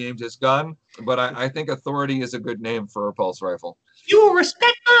know what he named his gun, but I think authority is a good name for a pulse rifle. You will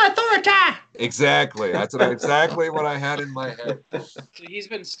respect my authority. Exactly. That's exactly what I had in my head. So he's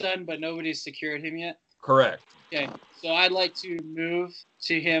been stunned, but nobody's secured him yet. Correct. Okay, so I'd like to move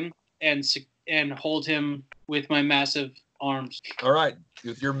to him and hold him with my massive arms. All right.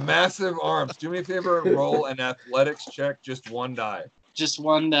 With your massive arms, do me a favor and roll an athletics check, just 1 die. Just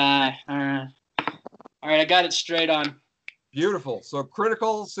 1 die. All right, I got it straight on. Beautiful. So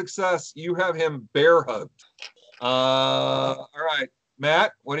critical success. You have him bear hugged. All right.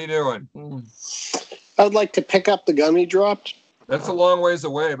 Matt, what are you doing? I'd like to pick up the gun he dropped. That's a long ways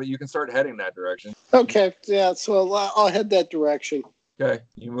away, but you can start heading that direction. Okay, yeah, so I'll head that direction. Okay.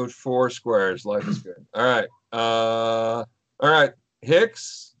 You moved 4 squares. Life is good. All right. All right.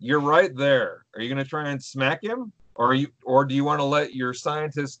 Hicks, you're right there. Are you going to try and smack him? Or do you want to let your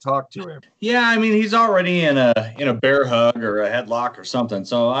scientist talk to him? Yeah, I mean he's already in a bear hug or a headlock or something.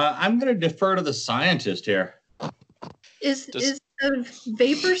 So I'm going to defer to the scientist here. Is the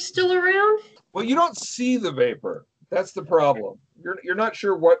vapor still around? Well, you don't see the vapor. That's the problem. You're not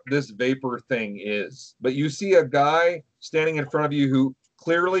sure what this vapor thing is, but you see a guy standing in front of you who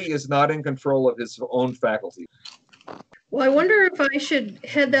clearly is not in control of his own faculty. Well, I wonder if I should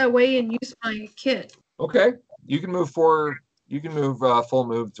head that way and use my kit. Okay, you can move forward. You can move full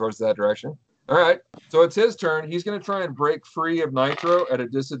move towards that direction. All right, so it's his turn. He's going to try and break free of Nitro at a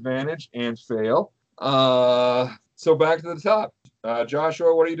disadvantage and fail. So back to the top.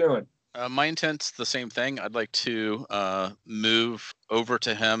 Joshua, what are you doing? My intent's the same thing. I'd like to move over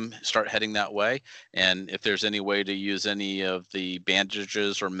to him, start heading that way. And if there's any way to use any of the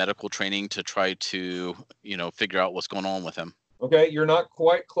bandages or medical training to try to, figure out what's going on with him. Okay, you're not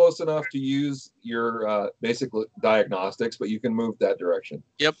quite close enough to use your basic diagnostics, but you can move that direction.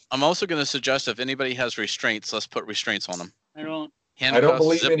 Yep. I'm also going to suggest if anybody has restraints, let's put restraints on them. I don't. I don't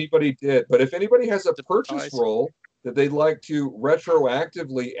believe anybody did, but if anybody has a purchase ties. roll that they'd like to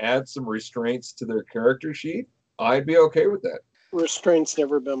retroactively add some restraints to their character sheet, I'd be okay with that. Restraint's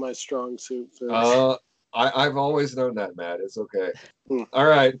never been my strong suit. So. I've always known that, Matt. It's okay. All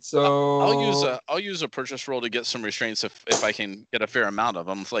right, so I'll use a purchase roll to get some restraints if I can get a fair amount of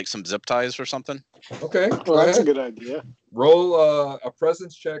them, like some zip ties or something. Okay, well, that's a good idea. Roll a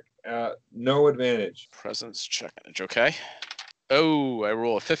presence check at no advantage. Presence check, okay. Oh, I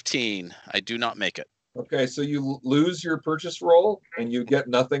roll a 15. I do not make it. Okay, so you lose your purchase roll and you get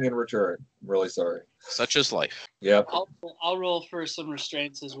nothing in return. I'm really sorry. Such is life. Yep. I'll roll for some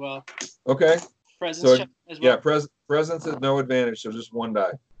restraints as well. Okay. Presence check as well. Yeah, presence at no advantage, so just one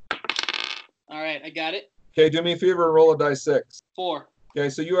die. All right, I got it. Okay, do me a favor and roll a die 6. 4. Okay,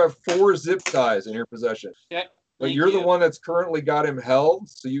 so you have 4 zip ties in your possession. Yep. But you're the one that's currently got him held,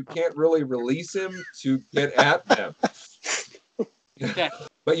 so you can't really release him to get at them. Okay.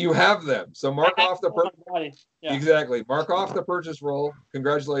 But you have them, so mark off the Yeah. Exactly. Mark off the purchase roll.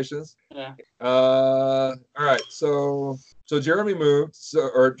 Congratulations. Yeah. All right. So Jeremy moved.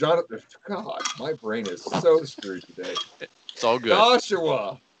 Or Jonathan. God, my brain is so screwed today. It's all good.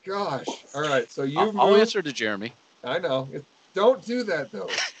 Joshua. Gosh. All right. So you've I'll moved. answer to Jeremy. I know. Don't do that though.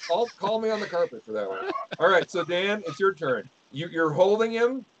 Call me on the carpet for that one. All right. So Dan, it's your turn. You're holding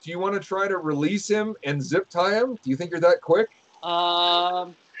him. Do you want to try to release him and zip tie him? Do you think you're that quick?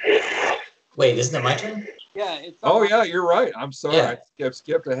 Wait, isn't it my turn? Yeah. Yeah, you're right. I'm sorry. Yeah. I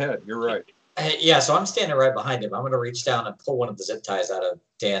skipped ahead. You're right. Yeah, so I'm standing right behind him. I'm going to reach down and pull one of the zip ties out of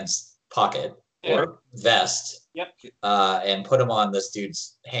Dan's pocket or vest. Yep. And put him on this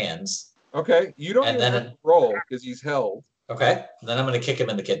dude's hands. Okay. You don't even have to roll because he's held. Okay. Then I'm going to kick him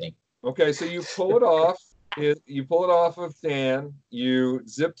in the kidney. Okay, so you pull it off. You pull it off of Dan. You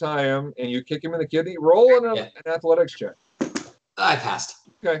zip tie him and you kick him in the kidney. Roll an athletics check. I passed.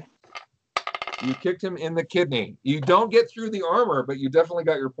 Okay. You kicked him in the kidney. You don't get through the armor, but you definitely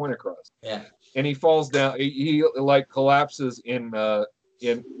got your point across. Yeah. And he falls down. He like collapses in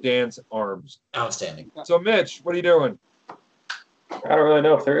Dan's arms. Outstanding. So Mitch, what are you doing? I don't really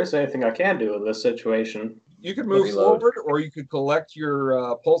know if there is anything I can do in this situation. You could move forward, or you could collect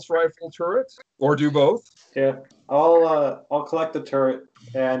your pulse rifle turret, or do both. Yeah, I'll collect the turret,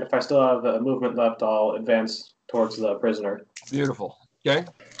 and if I still have movement left, I'll advance towards the prisoner. Beautiful. Okay,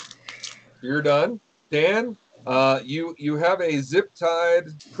 you're done. Dan, you have a zip-tied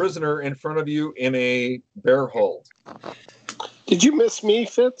prisoner in front of you in a bear hold. Did you miss me,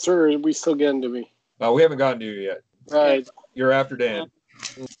 Fitz, or are we still getting to me? We haven't gotten to you yet. All right. You're after Dan.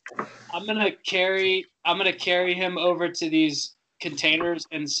 I'm gonna carry him over to these containers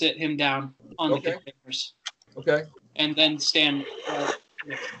and sit him down on the containers. Okay. And then stand.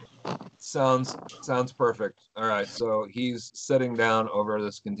 Sounds perfect. All right, so he's sitting down over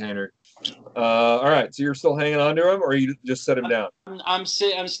this container. All right, so you're still hanging on to him, or you just set him down? I'm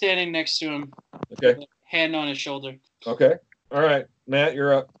standing next to him. Okay. Hand on his shoulder. Okay. All right, Matt,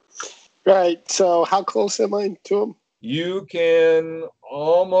 you're up. Right. So how close am I to him? You can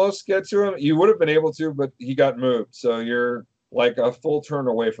almost get to him. You would have been able to, but he got moved, so you're like a full turn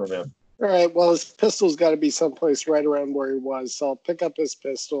away from him. All right. Well, his pistol's got to be someplace right around where he was. So I'll pick up his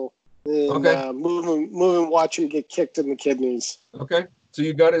pistol and move and watch him get kicked in the kidneys. Okay. So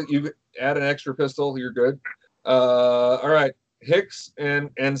you add an extra pistol. You're good. All right. Hicks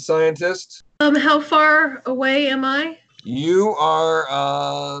and scientist. How far away am I? You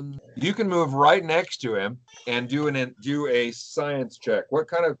are. You can move right next to him and do a science check. What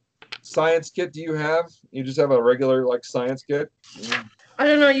kind of science kit do you have? You just have a regular science kit. I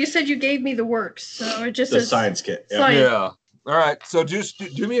don't know. You said you gave me the works, so it just The says science kit. Yeah. science. Yeah. All right. So just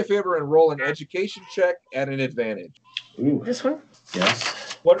do me a favor and roll an education check at an advantage. Ooh. This one?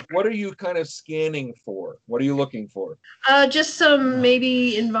 Yes. What are you kind of scanning for? What are you looking for? Just some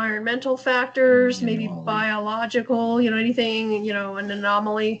maybe environmental factors, maybe biological, anything, an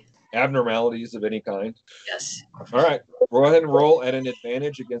anomaly. Abnormalities of any kind? Yes. All right. Go ahead and roll at an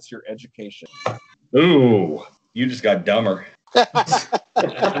advantage against your education. Ooh, you just got dumber. You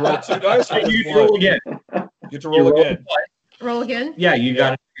roll 2 dice. You roll again. You get to roll again. Roll again? Yeah, you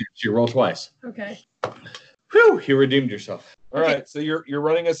got it. You roll twice. Okay. Whew, you redeemed yourself. All right, so you're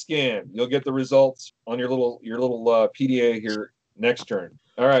running a scan. You'll get the results on your little PDA here next turn.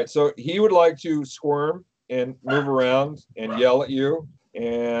 All right, so he would like to squirm and move around and yell at you,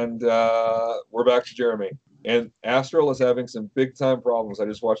 and we're back to Jeremy. And Astral is having some big time problems. I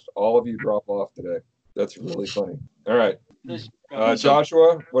just watched all of you drop off today. That's really funny. All right,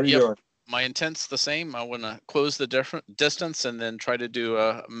 Joshua, what are you doing? My intent's the same. I want to close the distance and then try to do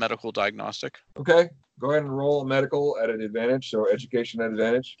a medical diagnostic. Okay, go ahead and roll a medical at an advantage, so education at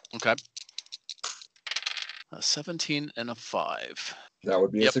advantage. Okay. 17 and a 5. That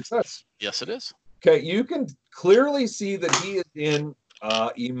would be a success. Yes, it is. Okay, you can clearly see that he is in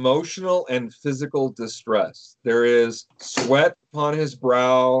emotional and physical distress. There is sweat upon his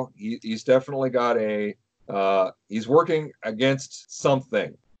brow. He's definitely got he's working against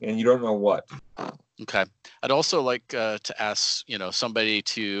something, and you don't know what. Okay. I'd also like to ask, somebody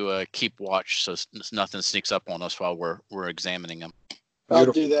to keep watch so nothing sneaks up on us while we're examining him.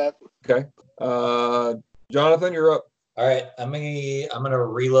 I'll do that. Okay. Jonathan, you're up. All right, I'm gonna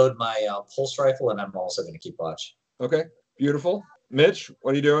reload my pulse rifle, and I'm also gonna keep watch. Okay, beautiful. Mitch,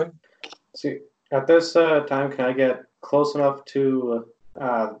 what are you doing? See, at this time, can I get close enough to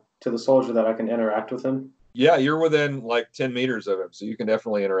the soldier that I can interact with him? Yeah, you're within like 10 meters of him, so you can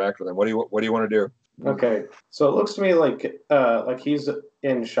definitely interact with him. What do you want to do? Okay, so it looks to me like he's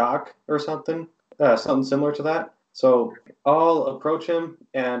in shock or something similar to that. So I'll approach him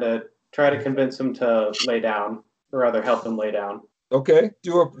and try to convince him to lay down, or rather help him lay down. Okay,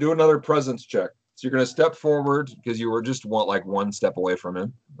 do another presence check. So you're going to step forward because you were just one step away from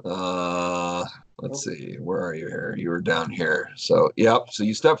him. Let's see, where are you here? You were down here. So so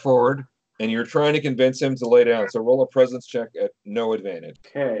you step forward and you're trying to convince him to lay down. So roll a presence check at no advantage.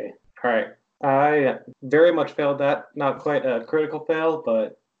 Okay, all right. I very much failed that. Not quite a critical fail,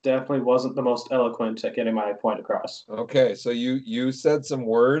 but definitely wasn't the most eloquent at getting my point across. Okay, so you said some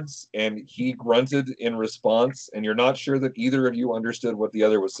words and he grunted in response, and you're not sure that either of you understood what the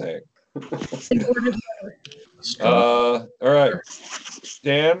other was saying. All right,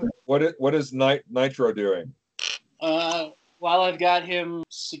 Dan, what is Nitro doing? While I've got him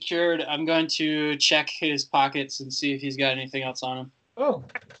secured, I'm going to check his pockets and see if he's got anything else on him. Oh,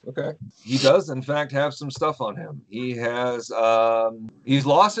 okay. He does, in fact, have some stuff on him. He has, he's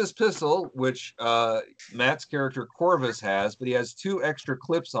lost his pistol, which Matt's character Corvus has, but he has 2 extra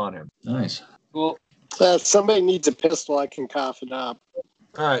clips on him. Nice. Well, somebody needs a pistol. I can cough it up.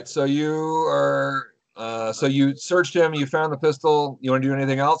 All right, so you are, so you searched him. You found the pistol. You want to do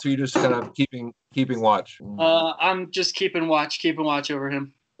anything else, or you just kind of keeping watch? I'm just keeping watch over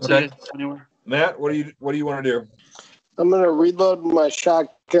him. Okay. So anywhere. Matt, what do you want to do? I'm going to reload my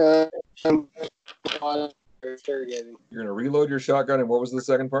shotgun. You're going to reload your shotgun, and what was the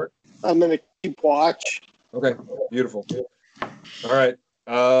second part? I'm going to keep watch. Okay, beautiful. All right,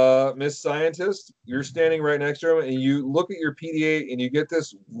 Miss Scientist, you're standing right next to him, and you look at your PDA, and you get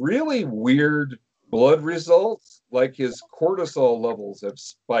this really weird blood results, like his cortisol levels have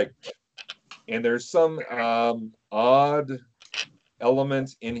spiked, and there's some odd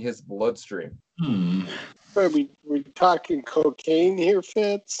element in his bloodstream. Are we talking cocaine here,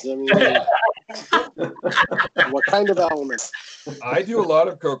 Fitz? I mean, what kind of element? I do a lot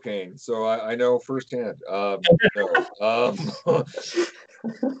of cocaine, so I know firsthand. No.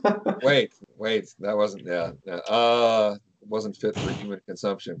 Wait, that wasn't fit for human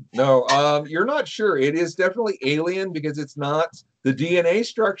consumption. No, you're not sure. It is definitely alien because it's not the DNA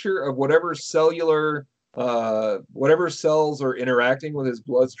structure of whatever cells are interacting with his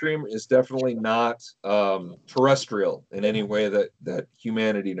bloodstream is definitely not terrestrial in any way that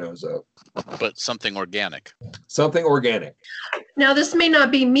humanity knows of. But something organic. Something organic. Now, this may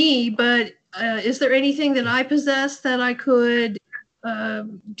not be me, but is there anything that I possess that I could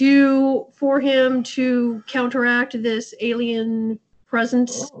do for him to counteract this alien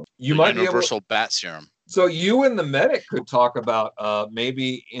presence? You might be universal bat serum. So you and the medic could talk about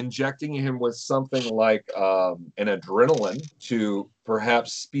maybe injecting him with something like an adrenaline to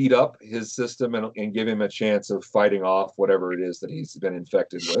perhaps speed up his system and give him a chance of fighting off whatever it is that he's been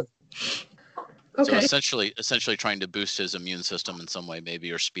infected with. Okay. So essentially trying to boost his immune system in some way, maybe,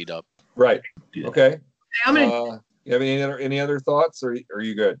 or speed up. Right. Okay. I'm gonna. You have any other thoughts, or are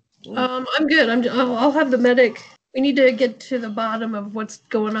you good? I'm good. I'll have the medic. We need to get to the bottom of what's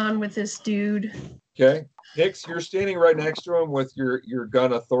going on with this dude. Okay. Hicks, you're standing right next to him with your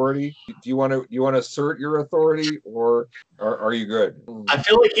gun authority. Do you want to assert your authority, or are you good? I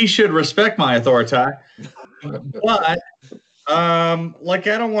feel like he should respect my authority. But I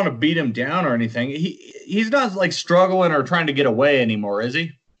don't want to beat him down or anything. He's not like struggling or trying to get away anymore, is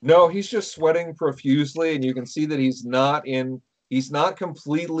he? No, he's just sweating profusely, and you can see that he's not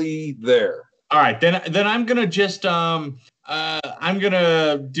completely there. All right, then I'm gonna just I'm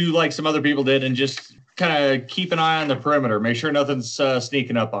gonna do like some other people did and just kind of keep an eye on the perimeter, make sure nothing's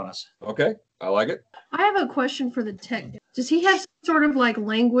sneaking up on us. Okay, I like it. I have a question for the tech. Does he have some sort of like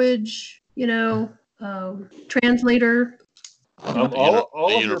language, translator? All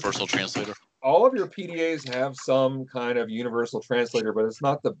a of universal translator. all of your PDAs have some kind of universal translator, but it's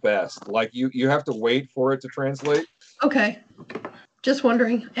not the best. Like you have to wait for it to translate. Okay. Just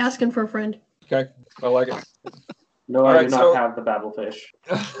wondering, asking for a friend. Okay, I like it. No, All I right, do not so- have the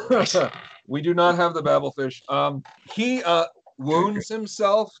babblefish. We do not have the babblefish. He wounds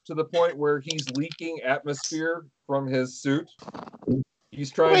himself to the point where he's leaking atmosphere from his suit.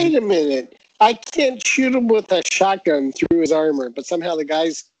 He's trying Wait a minute. I can't shoot him with a shotgun through his armor, but somehow the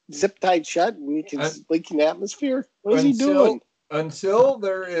guy's zip tied shut and he can leak in atmosphere. What is he doing? Until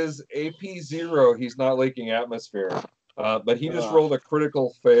there is AP0, he's not leaking atmosphere. But he just rolled a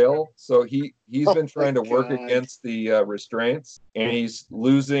critical fail, so he's been trying to work against the restraints, and he's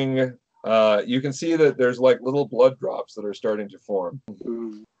losing. You can see that there's like little blood drops that are starting to form.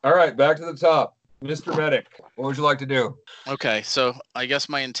 All right, back to the top. Mr. Medic, what would you like to do? Okay, so I guess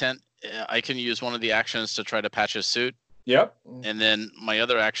my intent, I can use one of the actions to try to patch his suit. Yep. And then my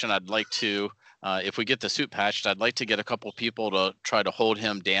other action, I'd like to, if we get the suit patched, I'd like to get a couple people to try to hold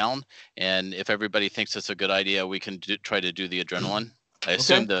him down. And if everybody thinks it's a good idea, we can try to do the adrenaline. I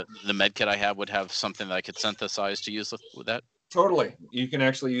assume the med kit I have would have something that I could synthesize to use with that. Totally. You can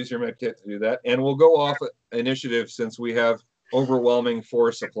actually use your med kit to do that. And we'll go off initiative since we have overwhelming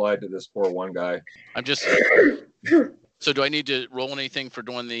force applied to this poor one guy. I'm just. So do I need to roll anything for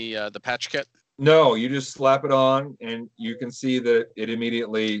doing the patch kit? No, you just slap it on, and you can see that it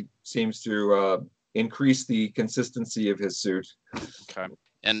immediately seems to increase the consistency of his suit. Okay.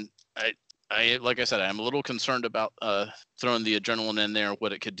 And I like I said, I'm a little concerned about throwing the adrenaline in there,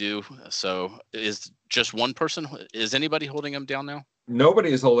 what it could do. So is just one person? Is anybody holding him down now?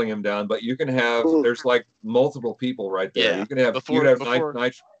 Nobody is holding him down, but you can have. There's like multiple people right there. Yeah. You can have. Before- you'd have before-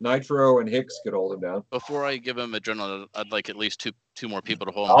 Nitro and Hicks could hold him down. Before I give him adrenaline, I'd like at least two more people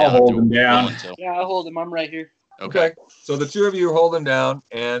to hold him I'll down. hold if they're him down. willing to. Yeah, I'll hold him. I'm right here. Okay. So the two of you hold him down,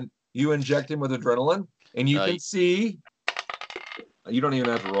 and you inject him with adrenaline, and you can see. You don't even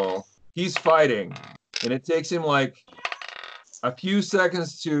have to roll. He's fighting, and it takes him like a few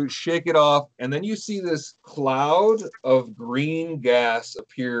seconds to shake it off, and then you see this cloud of green gas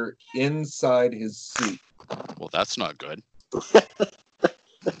appear inside his suit. Well, that's not good.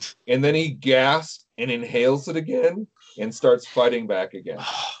 And then he gasps and inhales it again and starts fighting back again.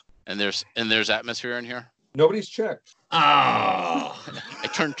 And there's atmosphere in here. Nobody's checked. Ah. I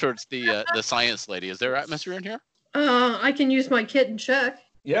turn towards the science lady. Is there atmosphere in here? I can use my kit and check.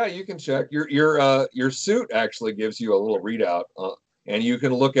 Yeah, you can check. Your suit actually gives you a little readout, and you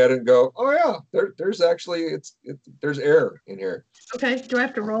can look at it and go, "Oh yeah, there's actually there's air in here." Okay. Do I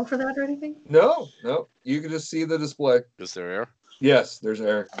have to roll for that or anything? No, you can just see the display. Is there air? Yes, there's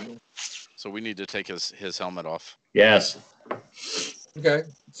air. So we need to take his helmet off. Yes. Okay,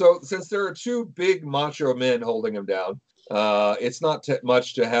 so since there are two big macho men holding him down, it's not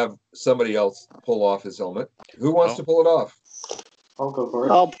much to have somebody else pull off his helmet. Who wants to pull it off? I'll go for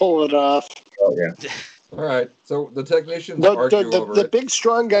it. I'll pull it off. Oh yeah. All right, so the technicians argue over The it. big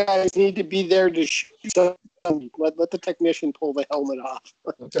strong guys need to be there to shoot. Let the technician pull the helmet off.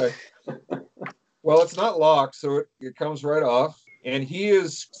 Okay. Well, it's not locked, so it comes right off, and he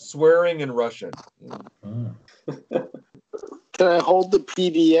is swearing in Russian. Can I hold the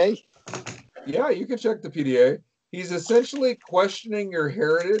PDA? Yeah, you can check the PDA. He's essentially questioning your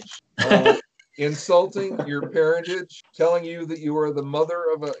heritage, insulting your parentage, telling you that you are the mother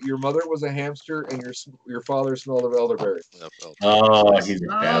of your mother was a hamster and your father smelled of elderberry. Oh, he's a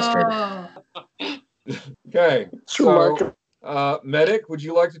bastard. Okay, It's so remarkable. Medic, would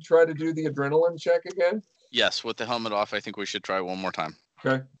you like to try to do the adrenaline check again? Yes, with the helmet off, I think we should try one more time.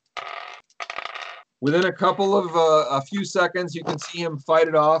 Okay. Within a few seconds, you can see him fight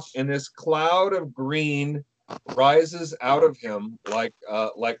it off, and this cloud of green rises out of him, like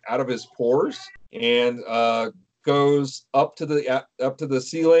out of his pores, and goes up to the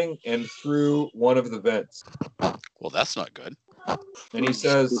ceiling and through one of the vents. Well, that's not good. And he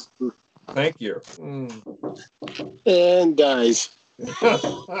says, "Thank you." And dies. Good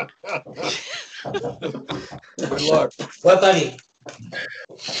luck. What, buddy?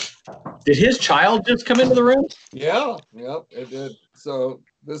 Did his child just come into the room? Yeah, it did. So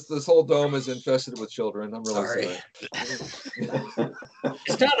this whole dome is infested with children. I'm really Sorry. sorry.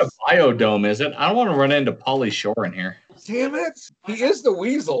 It's not a biodome, is it? I don't want to run into Pauly Shore in here. Damn it! He is the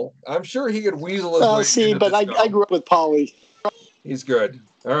weasel. I'm sure he could weasel his way See, into but this I dome. grew up with Polly. He's good.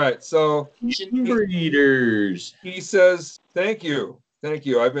 All right, so Breeders. he says, "Thank you, thank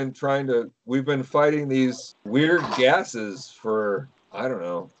you. We've been fighting these weird gases for I don't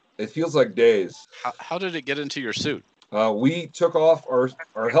know. It feels like days. How did it get into your suit? We took off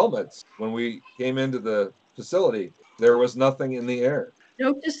our helmets when we came into the facility. There was nothing in the air.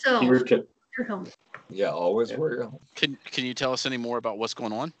 Note to self: You were kid- your helmet. Yeah, always wear your helmet." Can you tell us any more about what's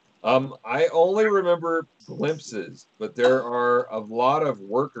going on? I only remember glimpses, but there are a lot of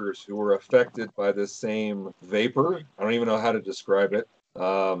workers who were affected by the same vapor. I don't even know how to describe it,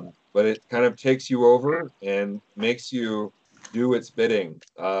 but it kind of takes you over and makes you do its bidding.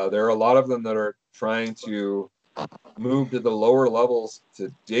 There are a lot of them that are trying to move to the lower levels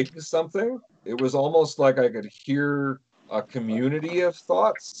to dig something. It was almost like I could hear a community of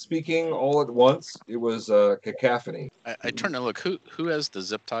thoughts speaking all at once. It was a cacophony. I turned to look. Who has the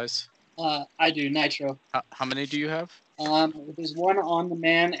zip ties? I do, Nitro. How many do you have? There's one on the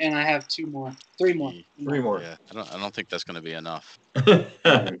man, and I have three more. Three more. Yeah, I don't think that's going to be enough. Yeah.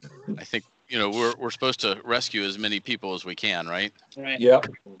 I think we're supposed to rescue as many people as we can, right? Right. Yep.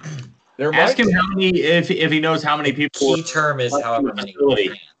 There Ask might him how many, if he knows how many people. Key term is however many.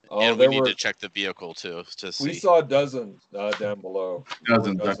 Facility. Oh, And we there need were. to check the vehicle too to see. We saw dozens down below.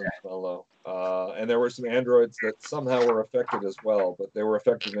 Dozens, Down below. And there were some androids that somehow were affected as well, but they were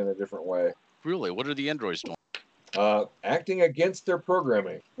affected in a different way. Really, what are the androids doing? Acting against their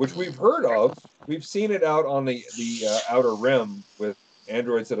programming, which we've heard of. We've seen it out on the outer rim with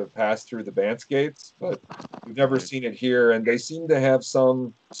androids that have passed through the Bance gates, but we've never seen it here. And they seem to have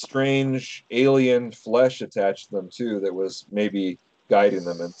some strange alien flesh attached to them too that was maybe guiding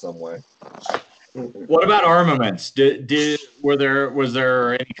them in some way. What about armaments? Was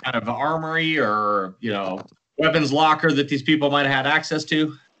there any kind of armory or weapons locker that these people might have had access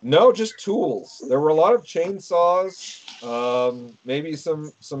to? No, just tools. There were a lot of chainsaws, maybe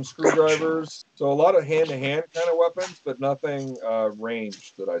some screwdrivers. So a lot of hand-to-hand kind of weapons, but nothing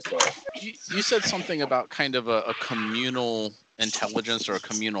ranged that I saw. You said something about kind of a communal intelligence or a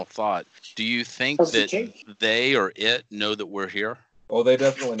communal thought. Do you think that they or it know that we're here? Oh, they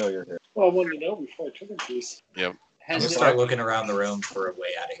definitely know you're here. Well, I wanted to know before I took a piece. Yep. I'm gonna start looking around the room for a way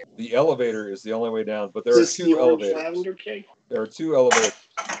out of here. The elevator is the only way down, but there Is are this the two orange elevators. lavender cake? There are two elevators.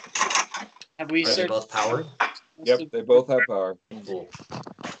 Have we Are they searched? both powered? Yep, they both have power. Cool.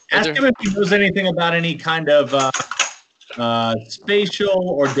 Ask him if he knows anything about any kind of spatial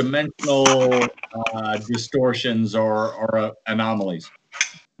or dimensional distortions or anomalies.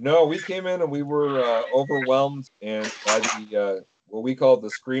 No, we came in and we were overwhelmed and by the what we called the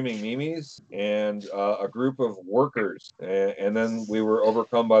screaming mimes and a group of workers, and then we were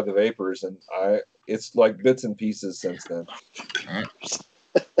overcome by the vapors, and it's like bits and pieces since then.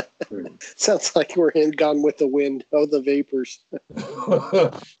 Sounds like we're in Gone with the Wind. Oh, the vapors.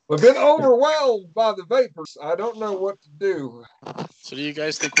 We've been overwhelmed by the vapors. I don't know what to do. So do you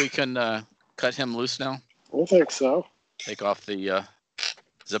guys think we can cut him loose now? I don't think so. Take off the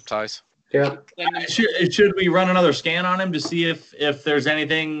zip ties? Yeah. Should we run another scan on him to see if there's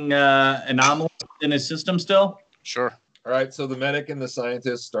anything anomalous in his system still? Sure. All right, so the medic and the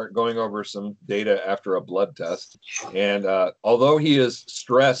scientists start going over some data after a blood test. And although he is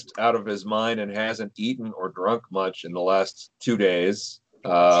stressed out of his mind and hasn't eaten or drunk much in the last 2 days,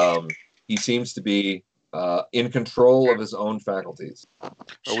 he seems to be in control of his own faculties.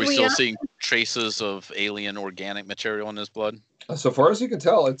 Are we still seeing traces of alien organic material in his blood? So far as you can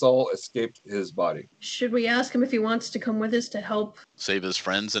tell, it's all escaped his body. Should we ask him if he wants to come with us to help? Save his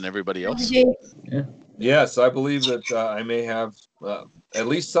friends and everybody else? Yeah. Yes, I believe that I may have, at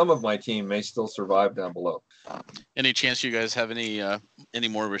least some of my team may still survive down below. Any chance you guys have any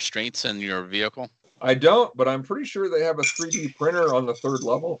more restraints in your vehicle? I don't, but I'm pretty sure they have a 3D printer on the 3rd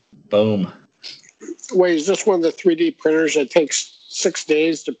level. Boom. Wait, is this one of the 3D printers that takes 6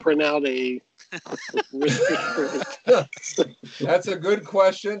 days to print out a... That's a good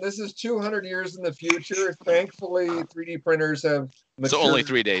question. This is 200 years in the future. Thankfully, 3D printers have matured. So only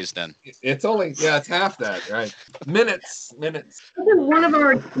 3 days then. It's half that, right? Minutes. Doesn't one of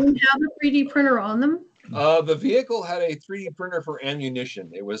our team have a 3D printer on them? The vehicle had a 3D printer for ammunition.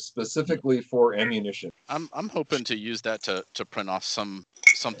 It was specifically for ammunition. I'm hoping to use that to print off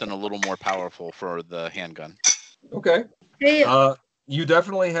something a little more powerful for the handgun. Okay. Hey, You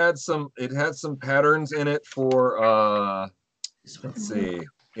definitely had it had some patterns in it for let's see.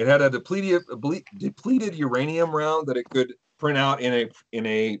 It had a depleted uranium round that it could print out in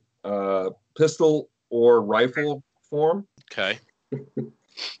a pistol or rifle form. Okay.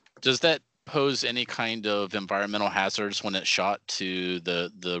 Does that pose any kind of environmental hazards when it's shot to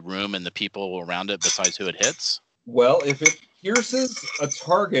the room and the people around it besides who it hits? Well, if it pierces a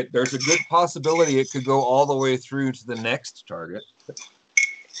target, there's a good possibility it could go all the way through to the next target.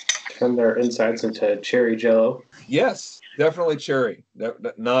 Turn their insides into cherry jello. Yes, definitely cherry.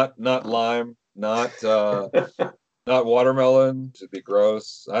 Not lime, not watermelon. It'd be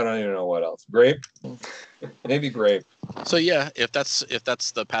gross. I don't even know what else. Grape? Maybe grape. So yeah, if that's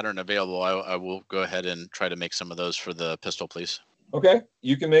the pattern available, I will go ahead and try to make some of those for the pistol, please. Okay,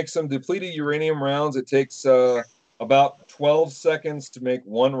 you can make some depleted uranium rounds. It takes about 12 seconds to make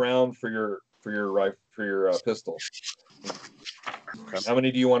one round for your pistol. Okay. How many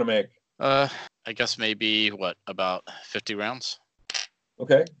do you want to make? I guess maybe about 50 rounds.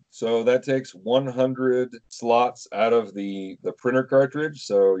 Okay, so that takes 100 slots out of the printer cartridge,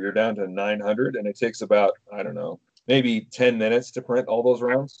 so you're down to 900, and it takes about, I don't know, maybe 10 minutes to print all those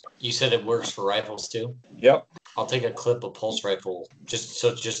rounds. You said it works for rifles too? Yep. I'll take a clip of pulse rifle, just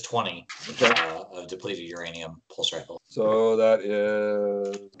 20 Okay. of depleted uranium pulse rifle. So that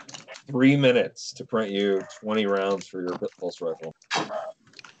is 3 minutes to print you 20 rounds for your pulse rifle.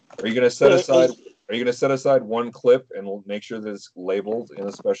 Are you going to set aside one clip and make sure that it's labeled in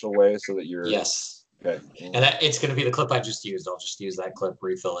a special way so that you're... Yes. Okay. And it's going to be the clip I just used. I'll just use that clip,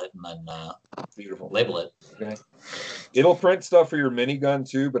 refill it, and then beautiful. Label it. Okay. It'll print stuff for your minigun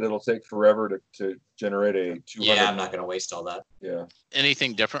too, but it'll take forever to generate a 200. Yeah, I'm not going to waste all that. Yeah.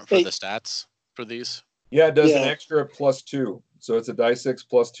 Anything different for the stats for these? Yeah, it does an extra +2. So it's a die 6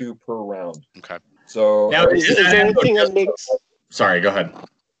 +2 per round. Okay. So now, is there anything that makes... Sorry, go ahead.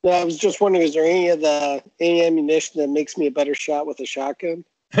 No, I was just wondering, is there any ammunition that makes me a better shot with a shotgun?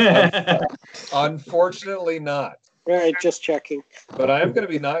 Unfortunately not. All right, just checking. But I am going to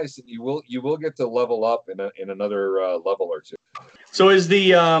be nice, and you will get to level up in another level or two. So is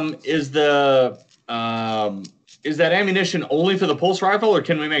that ammunition only for the pulse rifle, or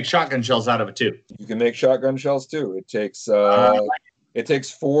can we make shotgun shells out of it too? You can make shotgun shells too. It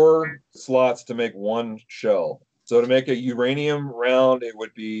takes 4 slots to make one shell. So to make a uranium round, it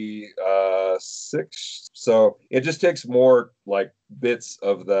would be 6. So it just takes more like bits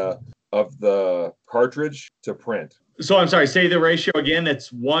of the cartridge to print. So I'm sorry, say the ratio again.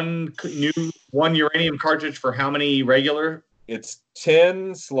 It's one uranium cartridge for how many regular? It's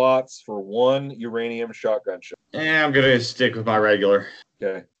 10 slots for one uranium shotgun shell. I'm gonna stick with my regular.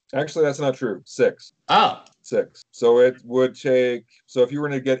 Okay. Actually, that's not true. 6. Oh. 6. So it would take. So if you were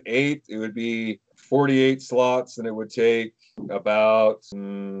to get 8, it would be 48 slots, and it would take about, I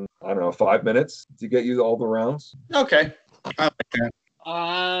don't know, 5 minutes to get you all the rounds. Okay. I like that.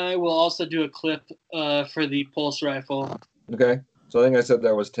 I will also do a clip for the pulse rifle. Okay. So I think I said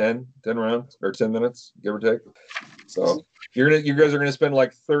that was 10 rounds or 10 minutes, give or take. So you guys are going to spend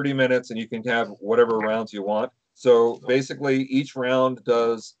like 30 minutes, and you can have whatever rounds you want. So basically each round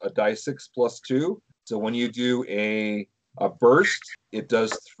does a die 6 +2. So when you do a burst, it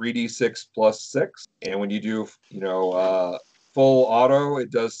does 3d6 +6, and when you do full auto, it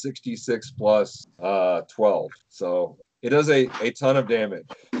does 66 +12. So it does a ton of damage.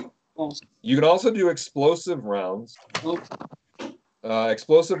 You can also do explosive rounds.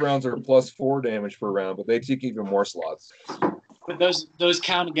 Explosive rounds are +4 damage per round, but they take even more slots. But those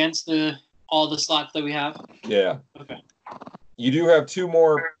count against all the slots that we have? Yeah. Okay. You do have two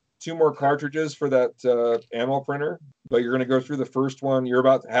more cartridges for that ammo printer, but you're going to go through the first one. You're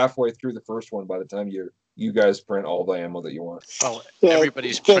about halfway through the first one by the time you guys print all the ammo that you want. Well,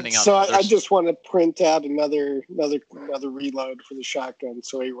 everybody's printing out. So I just want to print out another reload for the shotgun,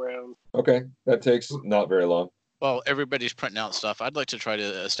 so 8 rounds. Okay, that takes not very long. Well, everybody's printing out stuff. I'd like to try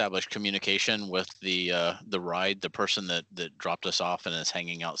to establish communication with the person that dropped us off and is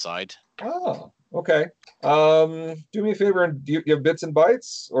hanging outside. Oh, okay. Do me a favor, and do you have bits and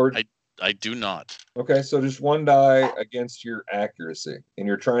bytes, or? I do not. Okay, so just 1 die against your accuracy, and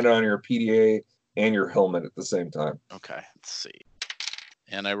you're trying it on your PDA and your helmet at the same time. Okay, let's see.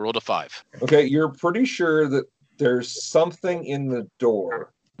 And I rolled a 5. Okay, you're pretty sure that there's something in the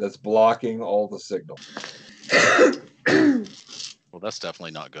door that's blocking all the signal. Well, that's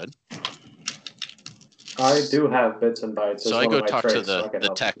definitely not good. I do have bits and bytes. So I go talk to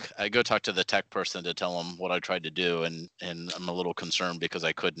the tech. I go talk to the tech person to tell them what I tried to do, and I'm a little concerned because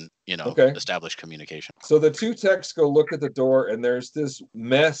I couldn't, establish communication. So the 2 techs go look at the door, and there's this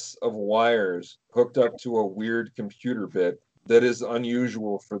mess of wires hooked up to a weird computer bit that is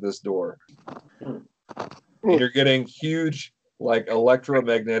unusual for this door. And you're getting huge, like,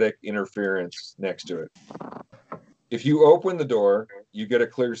 electromagnetic interference next to it. If you open the door, you get a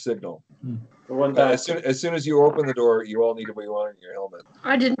clear signal. As soon as you open the door, you all need to be wearing your helmet.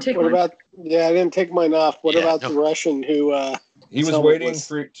 I didn't take What mine. about? Yeah, I didn't take mine off. What Yeah, about no. the Russian who? He was helmet waiting was-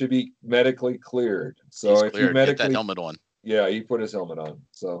 for it to be medically cleared. So He's if cleared. you Get that medically, helmet on. yeah, he put his helmet on.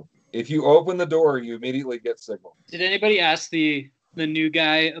 So if you open the door, you immediately get signal. Did anybody ask the new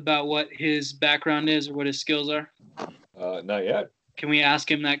guy about what his background is or what his skills are? Not yet. Can we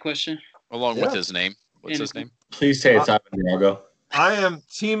ask him that question? Along with Yeah. his name. What's his name? Please say it's Ivan Drago. I am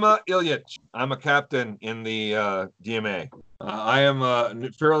Tima Ilyich. I'm a captain in the DMA. I am a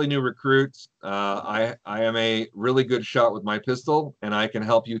fairly new recruit. I am a really good shot with my pistol, and I can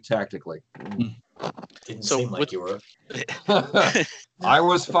help you tactically. Didn't So seem like with- you were. I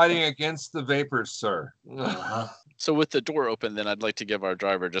was fighting against the vapors, sir. Uh-huh. So with the door open, then I'd like to give our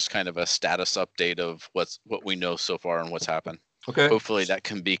driver just kind of a status update of what we know so far and what's happened. Okay. Hopefully that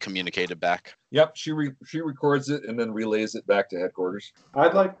can be communicated back. Yep, she records it and then relays it back to headquarters.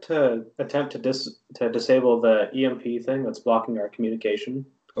 I'd like to attempt to disable the EMP thing that's blocking our communication.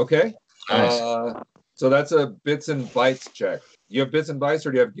 Okay. Nice. So that's a bits and bytes check. You have bits and bytes,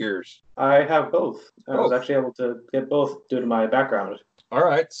 or do you have gears? I have both. I was Both. actually able to get both due to my background. All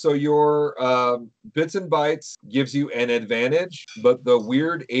right. So your bits and bytes gives you an advantage, but the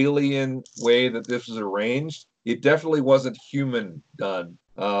weird alien way that this was arranged, it definitely wasn't human done.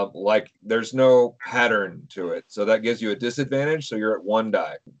 Like there's no pattern to it, so that gives you a disadvantage. So you're at 1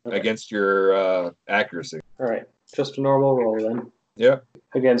 die Okay. against your accuracy. All right, just a normal roll then. Yep.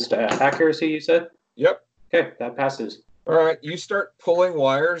 Against accuracy, you said? Yep. Okay, that passes. All right. You start pulling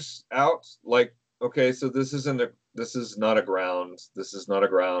wires out. Like, okay, so this is not a ground. This is not a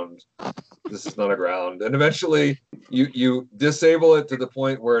ground. This is not a ground. And eventually you disable it to the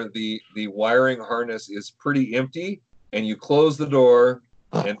point where the wiring harness is pretty empty, and you close the door,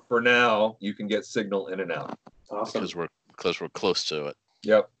 and for now you can get signal in and out. Awesome. Because we're close to it.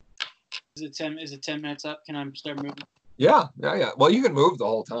 Yep. Is it 10 minutes up? Can I start moving? Yeah. Well, you can move the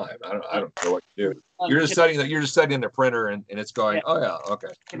whole time. I don't know what to do. You're just setting the printer and it's going, Yeah. oh yeah, okay.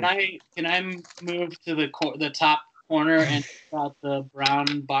 Can I move to the top corner and out the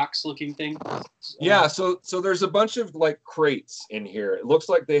brown box looking thing? Yeah, so there's a bunch of like crates in here. It looks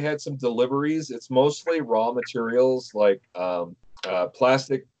like they had some deliveries. It's mostly raw materials like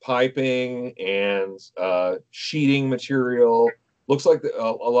plastic piping and sheeting material. Looks like a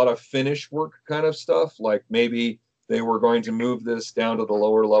lot of finish work kind of stuff. Like maybe they were going to move this down to the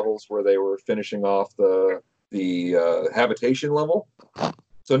lower levels where they were finishing off the habitation level.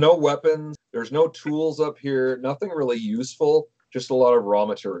 So no weapons. There's no tools up here. Nothing really useful. Just a lot of raw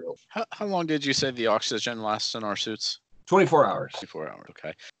materials. How long did you say the oxygen lasts in our suits? 24 hours. 24 hours.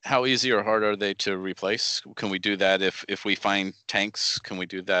 Okay. How easy or hard are they to replace? Can we do that if we find tanks? Can we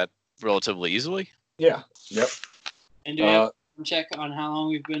do that relatively easily? Yeah. Yep. And do we have a check on how long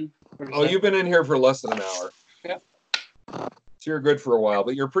we've been? Oh, you've been in here for less than an hour. Yep. So you're good for a while,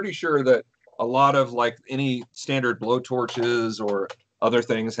 but you're pretty sure that a lot of like any standard blowtorches or other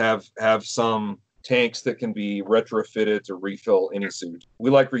things have some tanks that can be retrofitted to refill any suit. We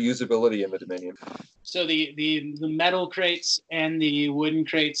like reusability in the Dominion. So the metal crates and the wooden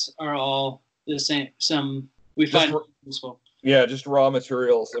crates are all the same. We Just find r- useful. Yeah, just raw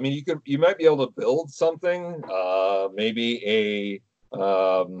materials. I mean, you might be able to build something, maybe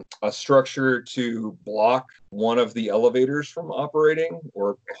a structure to block one of the elevators from operating,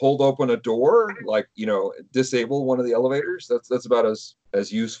 or hold open a door, like disable one of the elevators. That's about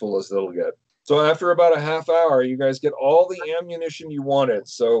as useful as it'll get. So after about a half hour, you guys get all the ammunition you wanted.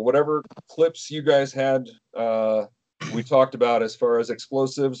 So whatever clips you guys had, we talked about as far as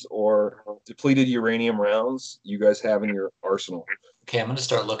explosives or depleted uranium rounds, you guys have in your arsenal. Okay, I'm gonna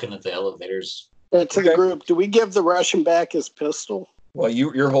start looking at the elevators. To the Okay. group, do we give the Russian back his pistol? Well,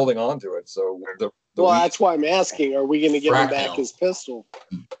 you're holding on to it, so Well, that's why I'm asking. Are we going to give him back Frackmail. his pistol?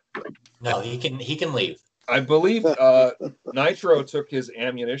 No, he can leave. I believe Nitro took his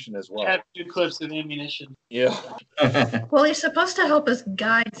ammunition as I well. have 2 clips of ammunition. Yeah, Well, he's supposed to help us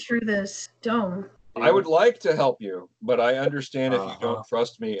guide through this dome. I would like to help you, but I understand if you don't Uh-huh.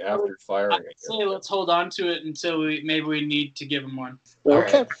 trust me after firing I'd it. say let's hold on to it until we need to give him one.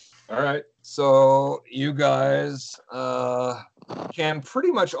 Okay. All right, so you guys can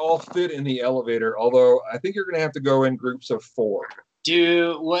pretty much all fit in the elevator, although I think you're going to have to go in groups of 4.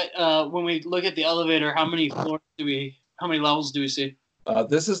 When we look at the elevator, how many levels do we see?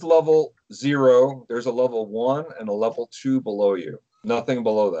 This is level 0. There's a level 1 and a level 2 below you. Nothing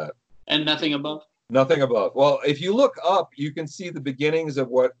below that. And nothing above? Nothing above. Well, if you look up, you can see the beginnings of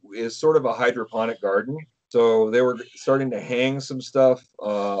what is sort of a hydroponic garden. So they were starting to hang some stuff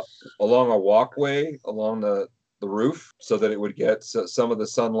along a walkway along the roof so that it would get some of the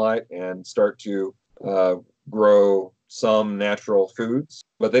sunlight and start to grow some natural foods.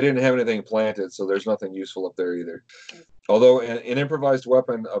 But they didn't have anything planted, so there's nothing useful up there either. Although an improvised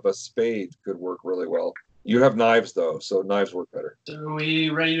weapon of a spade could work really well. You have knives, though, so knives work better. So are we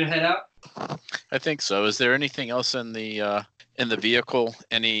ready to head out? I think so. Is there anything else in the vehicle?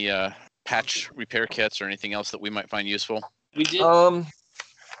 Any patch repair kits or anything else that we might find useful? We did. I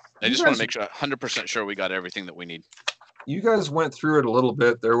just want to make sure 100% sure we got everything that we need. You guys went through it a little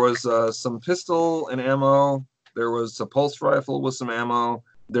bit. There was some pistol and ammo. There was a pulse rifle with some ammo.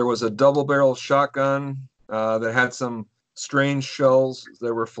 There was a double-barrel shotgun that had some strange shells.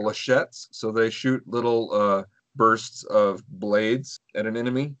 There were flechettes, so they shoot little bursts of blades at an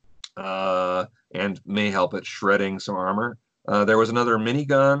enemy and may help at shredding some armor. There was another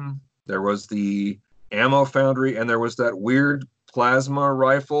minigun. There was the ammo foundry, and there was that weird plasma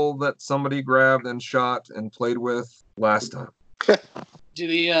rifle that somebody grabbed and shot and played with last time. Do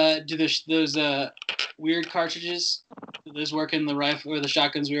those weird cartridges? Do those work in the rifle or the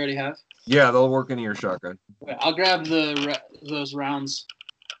shotguns we already have? Yeah, they'll work into your shotgun. I'll grab those rounds.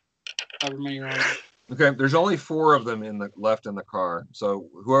 However many rounds. Okay, there's only 4 of them left in the car. So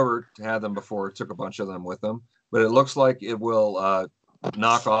whoever had them before took a bunch of them with them. But it looks like it will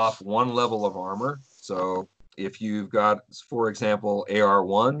knock off 1 level of armor. So if you've got, for example,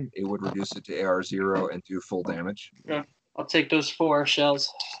 AR1, it would reduce it to AR0 and do full damage. Okay. I'll take those 4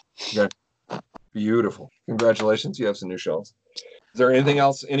 shells. Okay. Beautiful. Congratulations, you have some new shells. Is there anything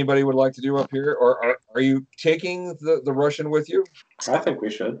else anybody would like to do up here? Or are you taking the Russian with you? I think we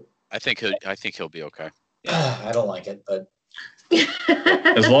should. I think he'll be okay. I don't like it, but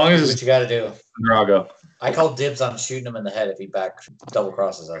As long as do what it's you got to do. Drago. I call dibs on shooting him in the head if he double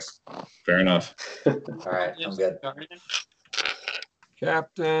crosses us. Fair enough. All right, I'm good.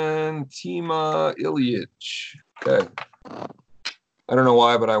 Captain Tima Ilyich. Okay. I don't know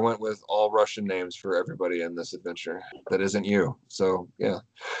why, but I went with all Russian names for everybody in this adventure. That isn't you. So, yeah.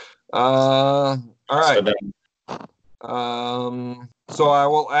 All right. So I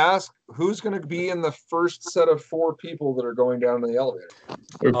will ask, who's going to be in the first set of 4 people that are going down in the elevator?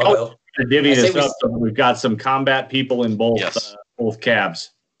 We're Will. divvying this up so we've got some combat people in both both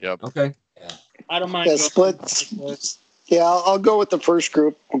cabs. Yep. Okay. I don't mind. Yeah, split. Yeah, I'll go with the first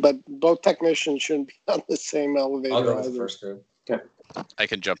group, but both technicians shouldn't be on the same elevator. I'll go with the either. first group. Okay. I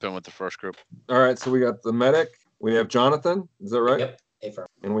can jump in with the first group. All right. So we got the medic. We have Jonathan. Is that right? Yep. A-firm.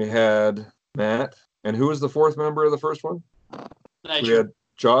 And we had Matt. And who was the 4th member of the first one? Nitro. We had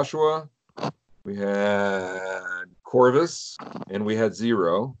Joshua. We had Corvus. And we had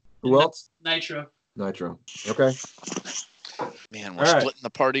Zero. Who else? Nitro. Nitro. Okay. Man, we're All right. splitting the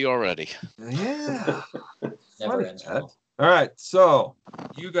party already. Yeah. Never Funny ends that. well. All right. So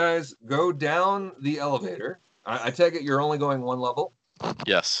you guys go down the elevator. I take it you're only going 1 level.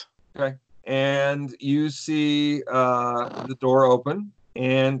 Yes. Okay. And you see the door open,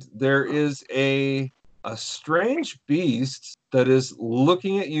 and there is a strange beast that is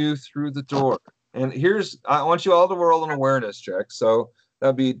looking at you through the door. And I want you all to roll an awareness check. So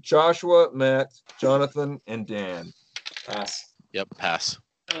that'd be Joshua, Matt, Jonathan, and Dan. Pass. Yep. Pass.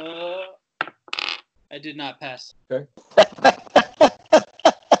 I did not pass. Okay.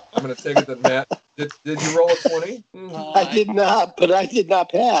 I'm going to take it that Matt, did you roll a 20? I did not, but I did not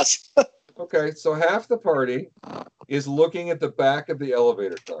pass. Okay, so half the party is looking at the back of the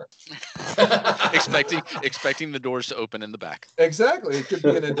elevator car. expecting the doors to open in the back. Exactly. It could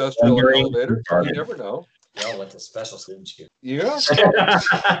be an industrial elevator. You never know. Y'all went to special student you. Yeah.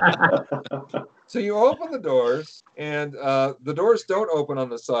 So you open the doors, and the doors don't open on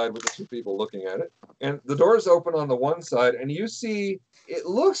the side with the 2 people looking at it. And the doors open on the one side, and you see it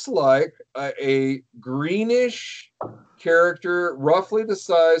looks like a greenish character, roughly the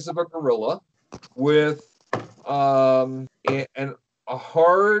size of a gorilla, with a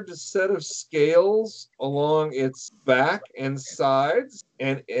hard set of scales along its back and sides,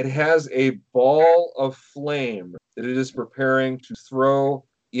 and it has a ball of flame that it is preparing to throw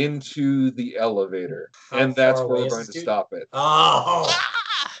into the elevator. And that's where we're going to stop it. Oh,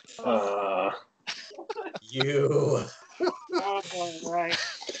 Uh, you. Right.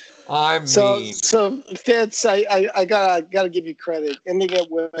 I'm So mean. Fitz, I gotta give you credit. Ending it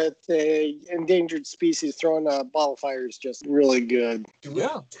with a endangered species throwing a ball of fire is just really good.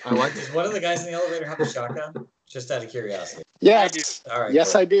 Yeah, I like Does it. one of the guys in the elevator have a shotgun? Just out of curiosity. Yes, All right.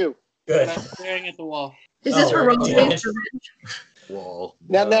 yes, cool. I do. Good. I'm staring at the wall. Is this Oh, heroic damn. revenge? Wall.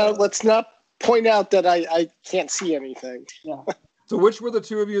 Now, let's not point out that I can't see anything. So which were the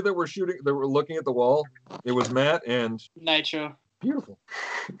 2 of you that were looking at the wall? It was Matt and Nitro. beautiful.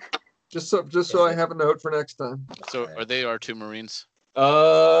 Just so I have a note for next time. So are they our 2 Marines?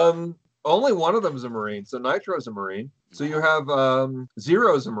 Only one of them is a Marine. So Nitro's a Marine. So you have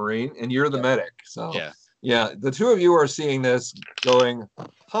Zero's a Marine, and you're the medic. So yeah, the 2 of you are seeing this, going,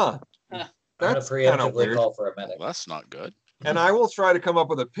 huh? That's kind of weird. Call for a medic. Well, that's not good. And I will try to come up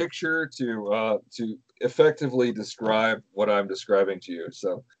with a picture to effectively describe what I'm describing to you.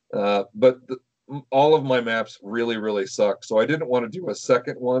 So, but all of my maps really, really suck. So I didn't want to do a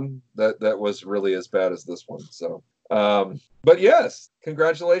second one that was really as bad as this one. So, but yes,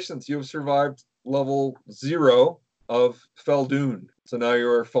 congratulations. You have survived level 0 of Feldoon. So now you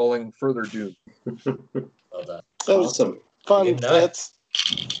are falling further doom. Well done. That was some fun bits.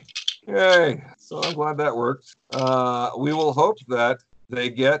 Yay. So I'm glad that worked. We will hope that they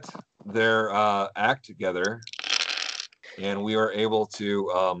get their act together and we are able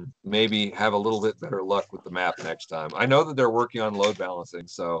to maybe have a little bit better luck with the map next time. I know that they're working on load balancing,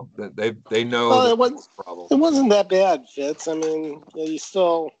 so they know the problem. It wasn't that bad, Fitz. I mean, you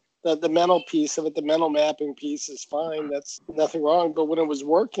still the mental piece of it, the mental mapping piece is fine. That's nothing wrong. But when it was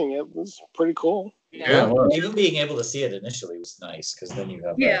working, it was pretty cool. Yeah, even being able to see it initially was nice because then you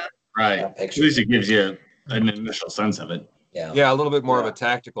have right. At least it gives you an initial sense of it. Yeah, a little bit more of a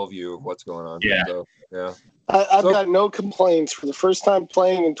tactical view of what's going on. Yeah. So, yeah. I've got no complaints. For the first time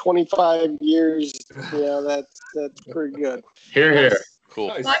playing in 25 years, that's pretty good. Here. Cool.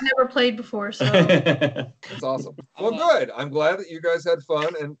 Nice. I've never played before, so that's awesome. Well, good. I'm glad that you guys had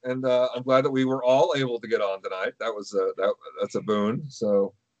fun, and I'm glad that we were all able to get on tonight. That was that's a boon.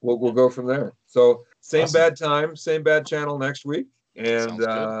 So we'll go from there. So same bad time, same bad channel next week,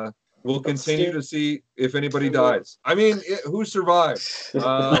 and we'll continue to see if anybody dies. I mean, who survived?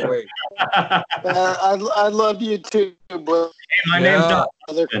 Wait. I love you too, bro. Hey, my name's Don.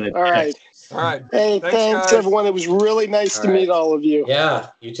 All right. All right. Hey, thanks everyone. It was really nice to meet all of you.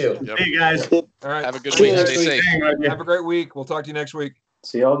 Yeah, you too. Yep. Hey, guys. All right. Have a good week. Stay safe. Have a great week. We'll talk to you next week.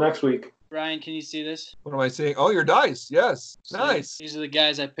 See y'all next week. Ryan, can you see this? What am I seeing? Oh, your dice. Yes. Nice. These are the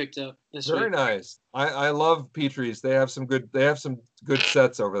guys I picked up this Very week. nice. I love Petrie's. They have some good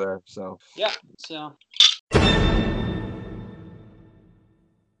sets over there. So yeah. So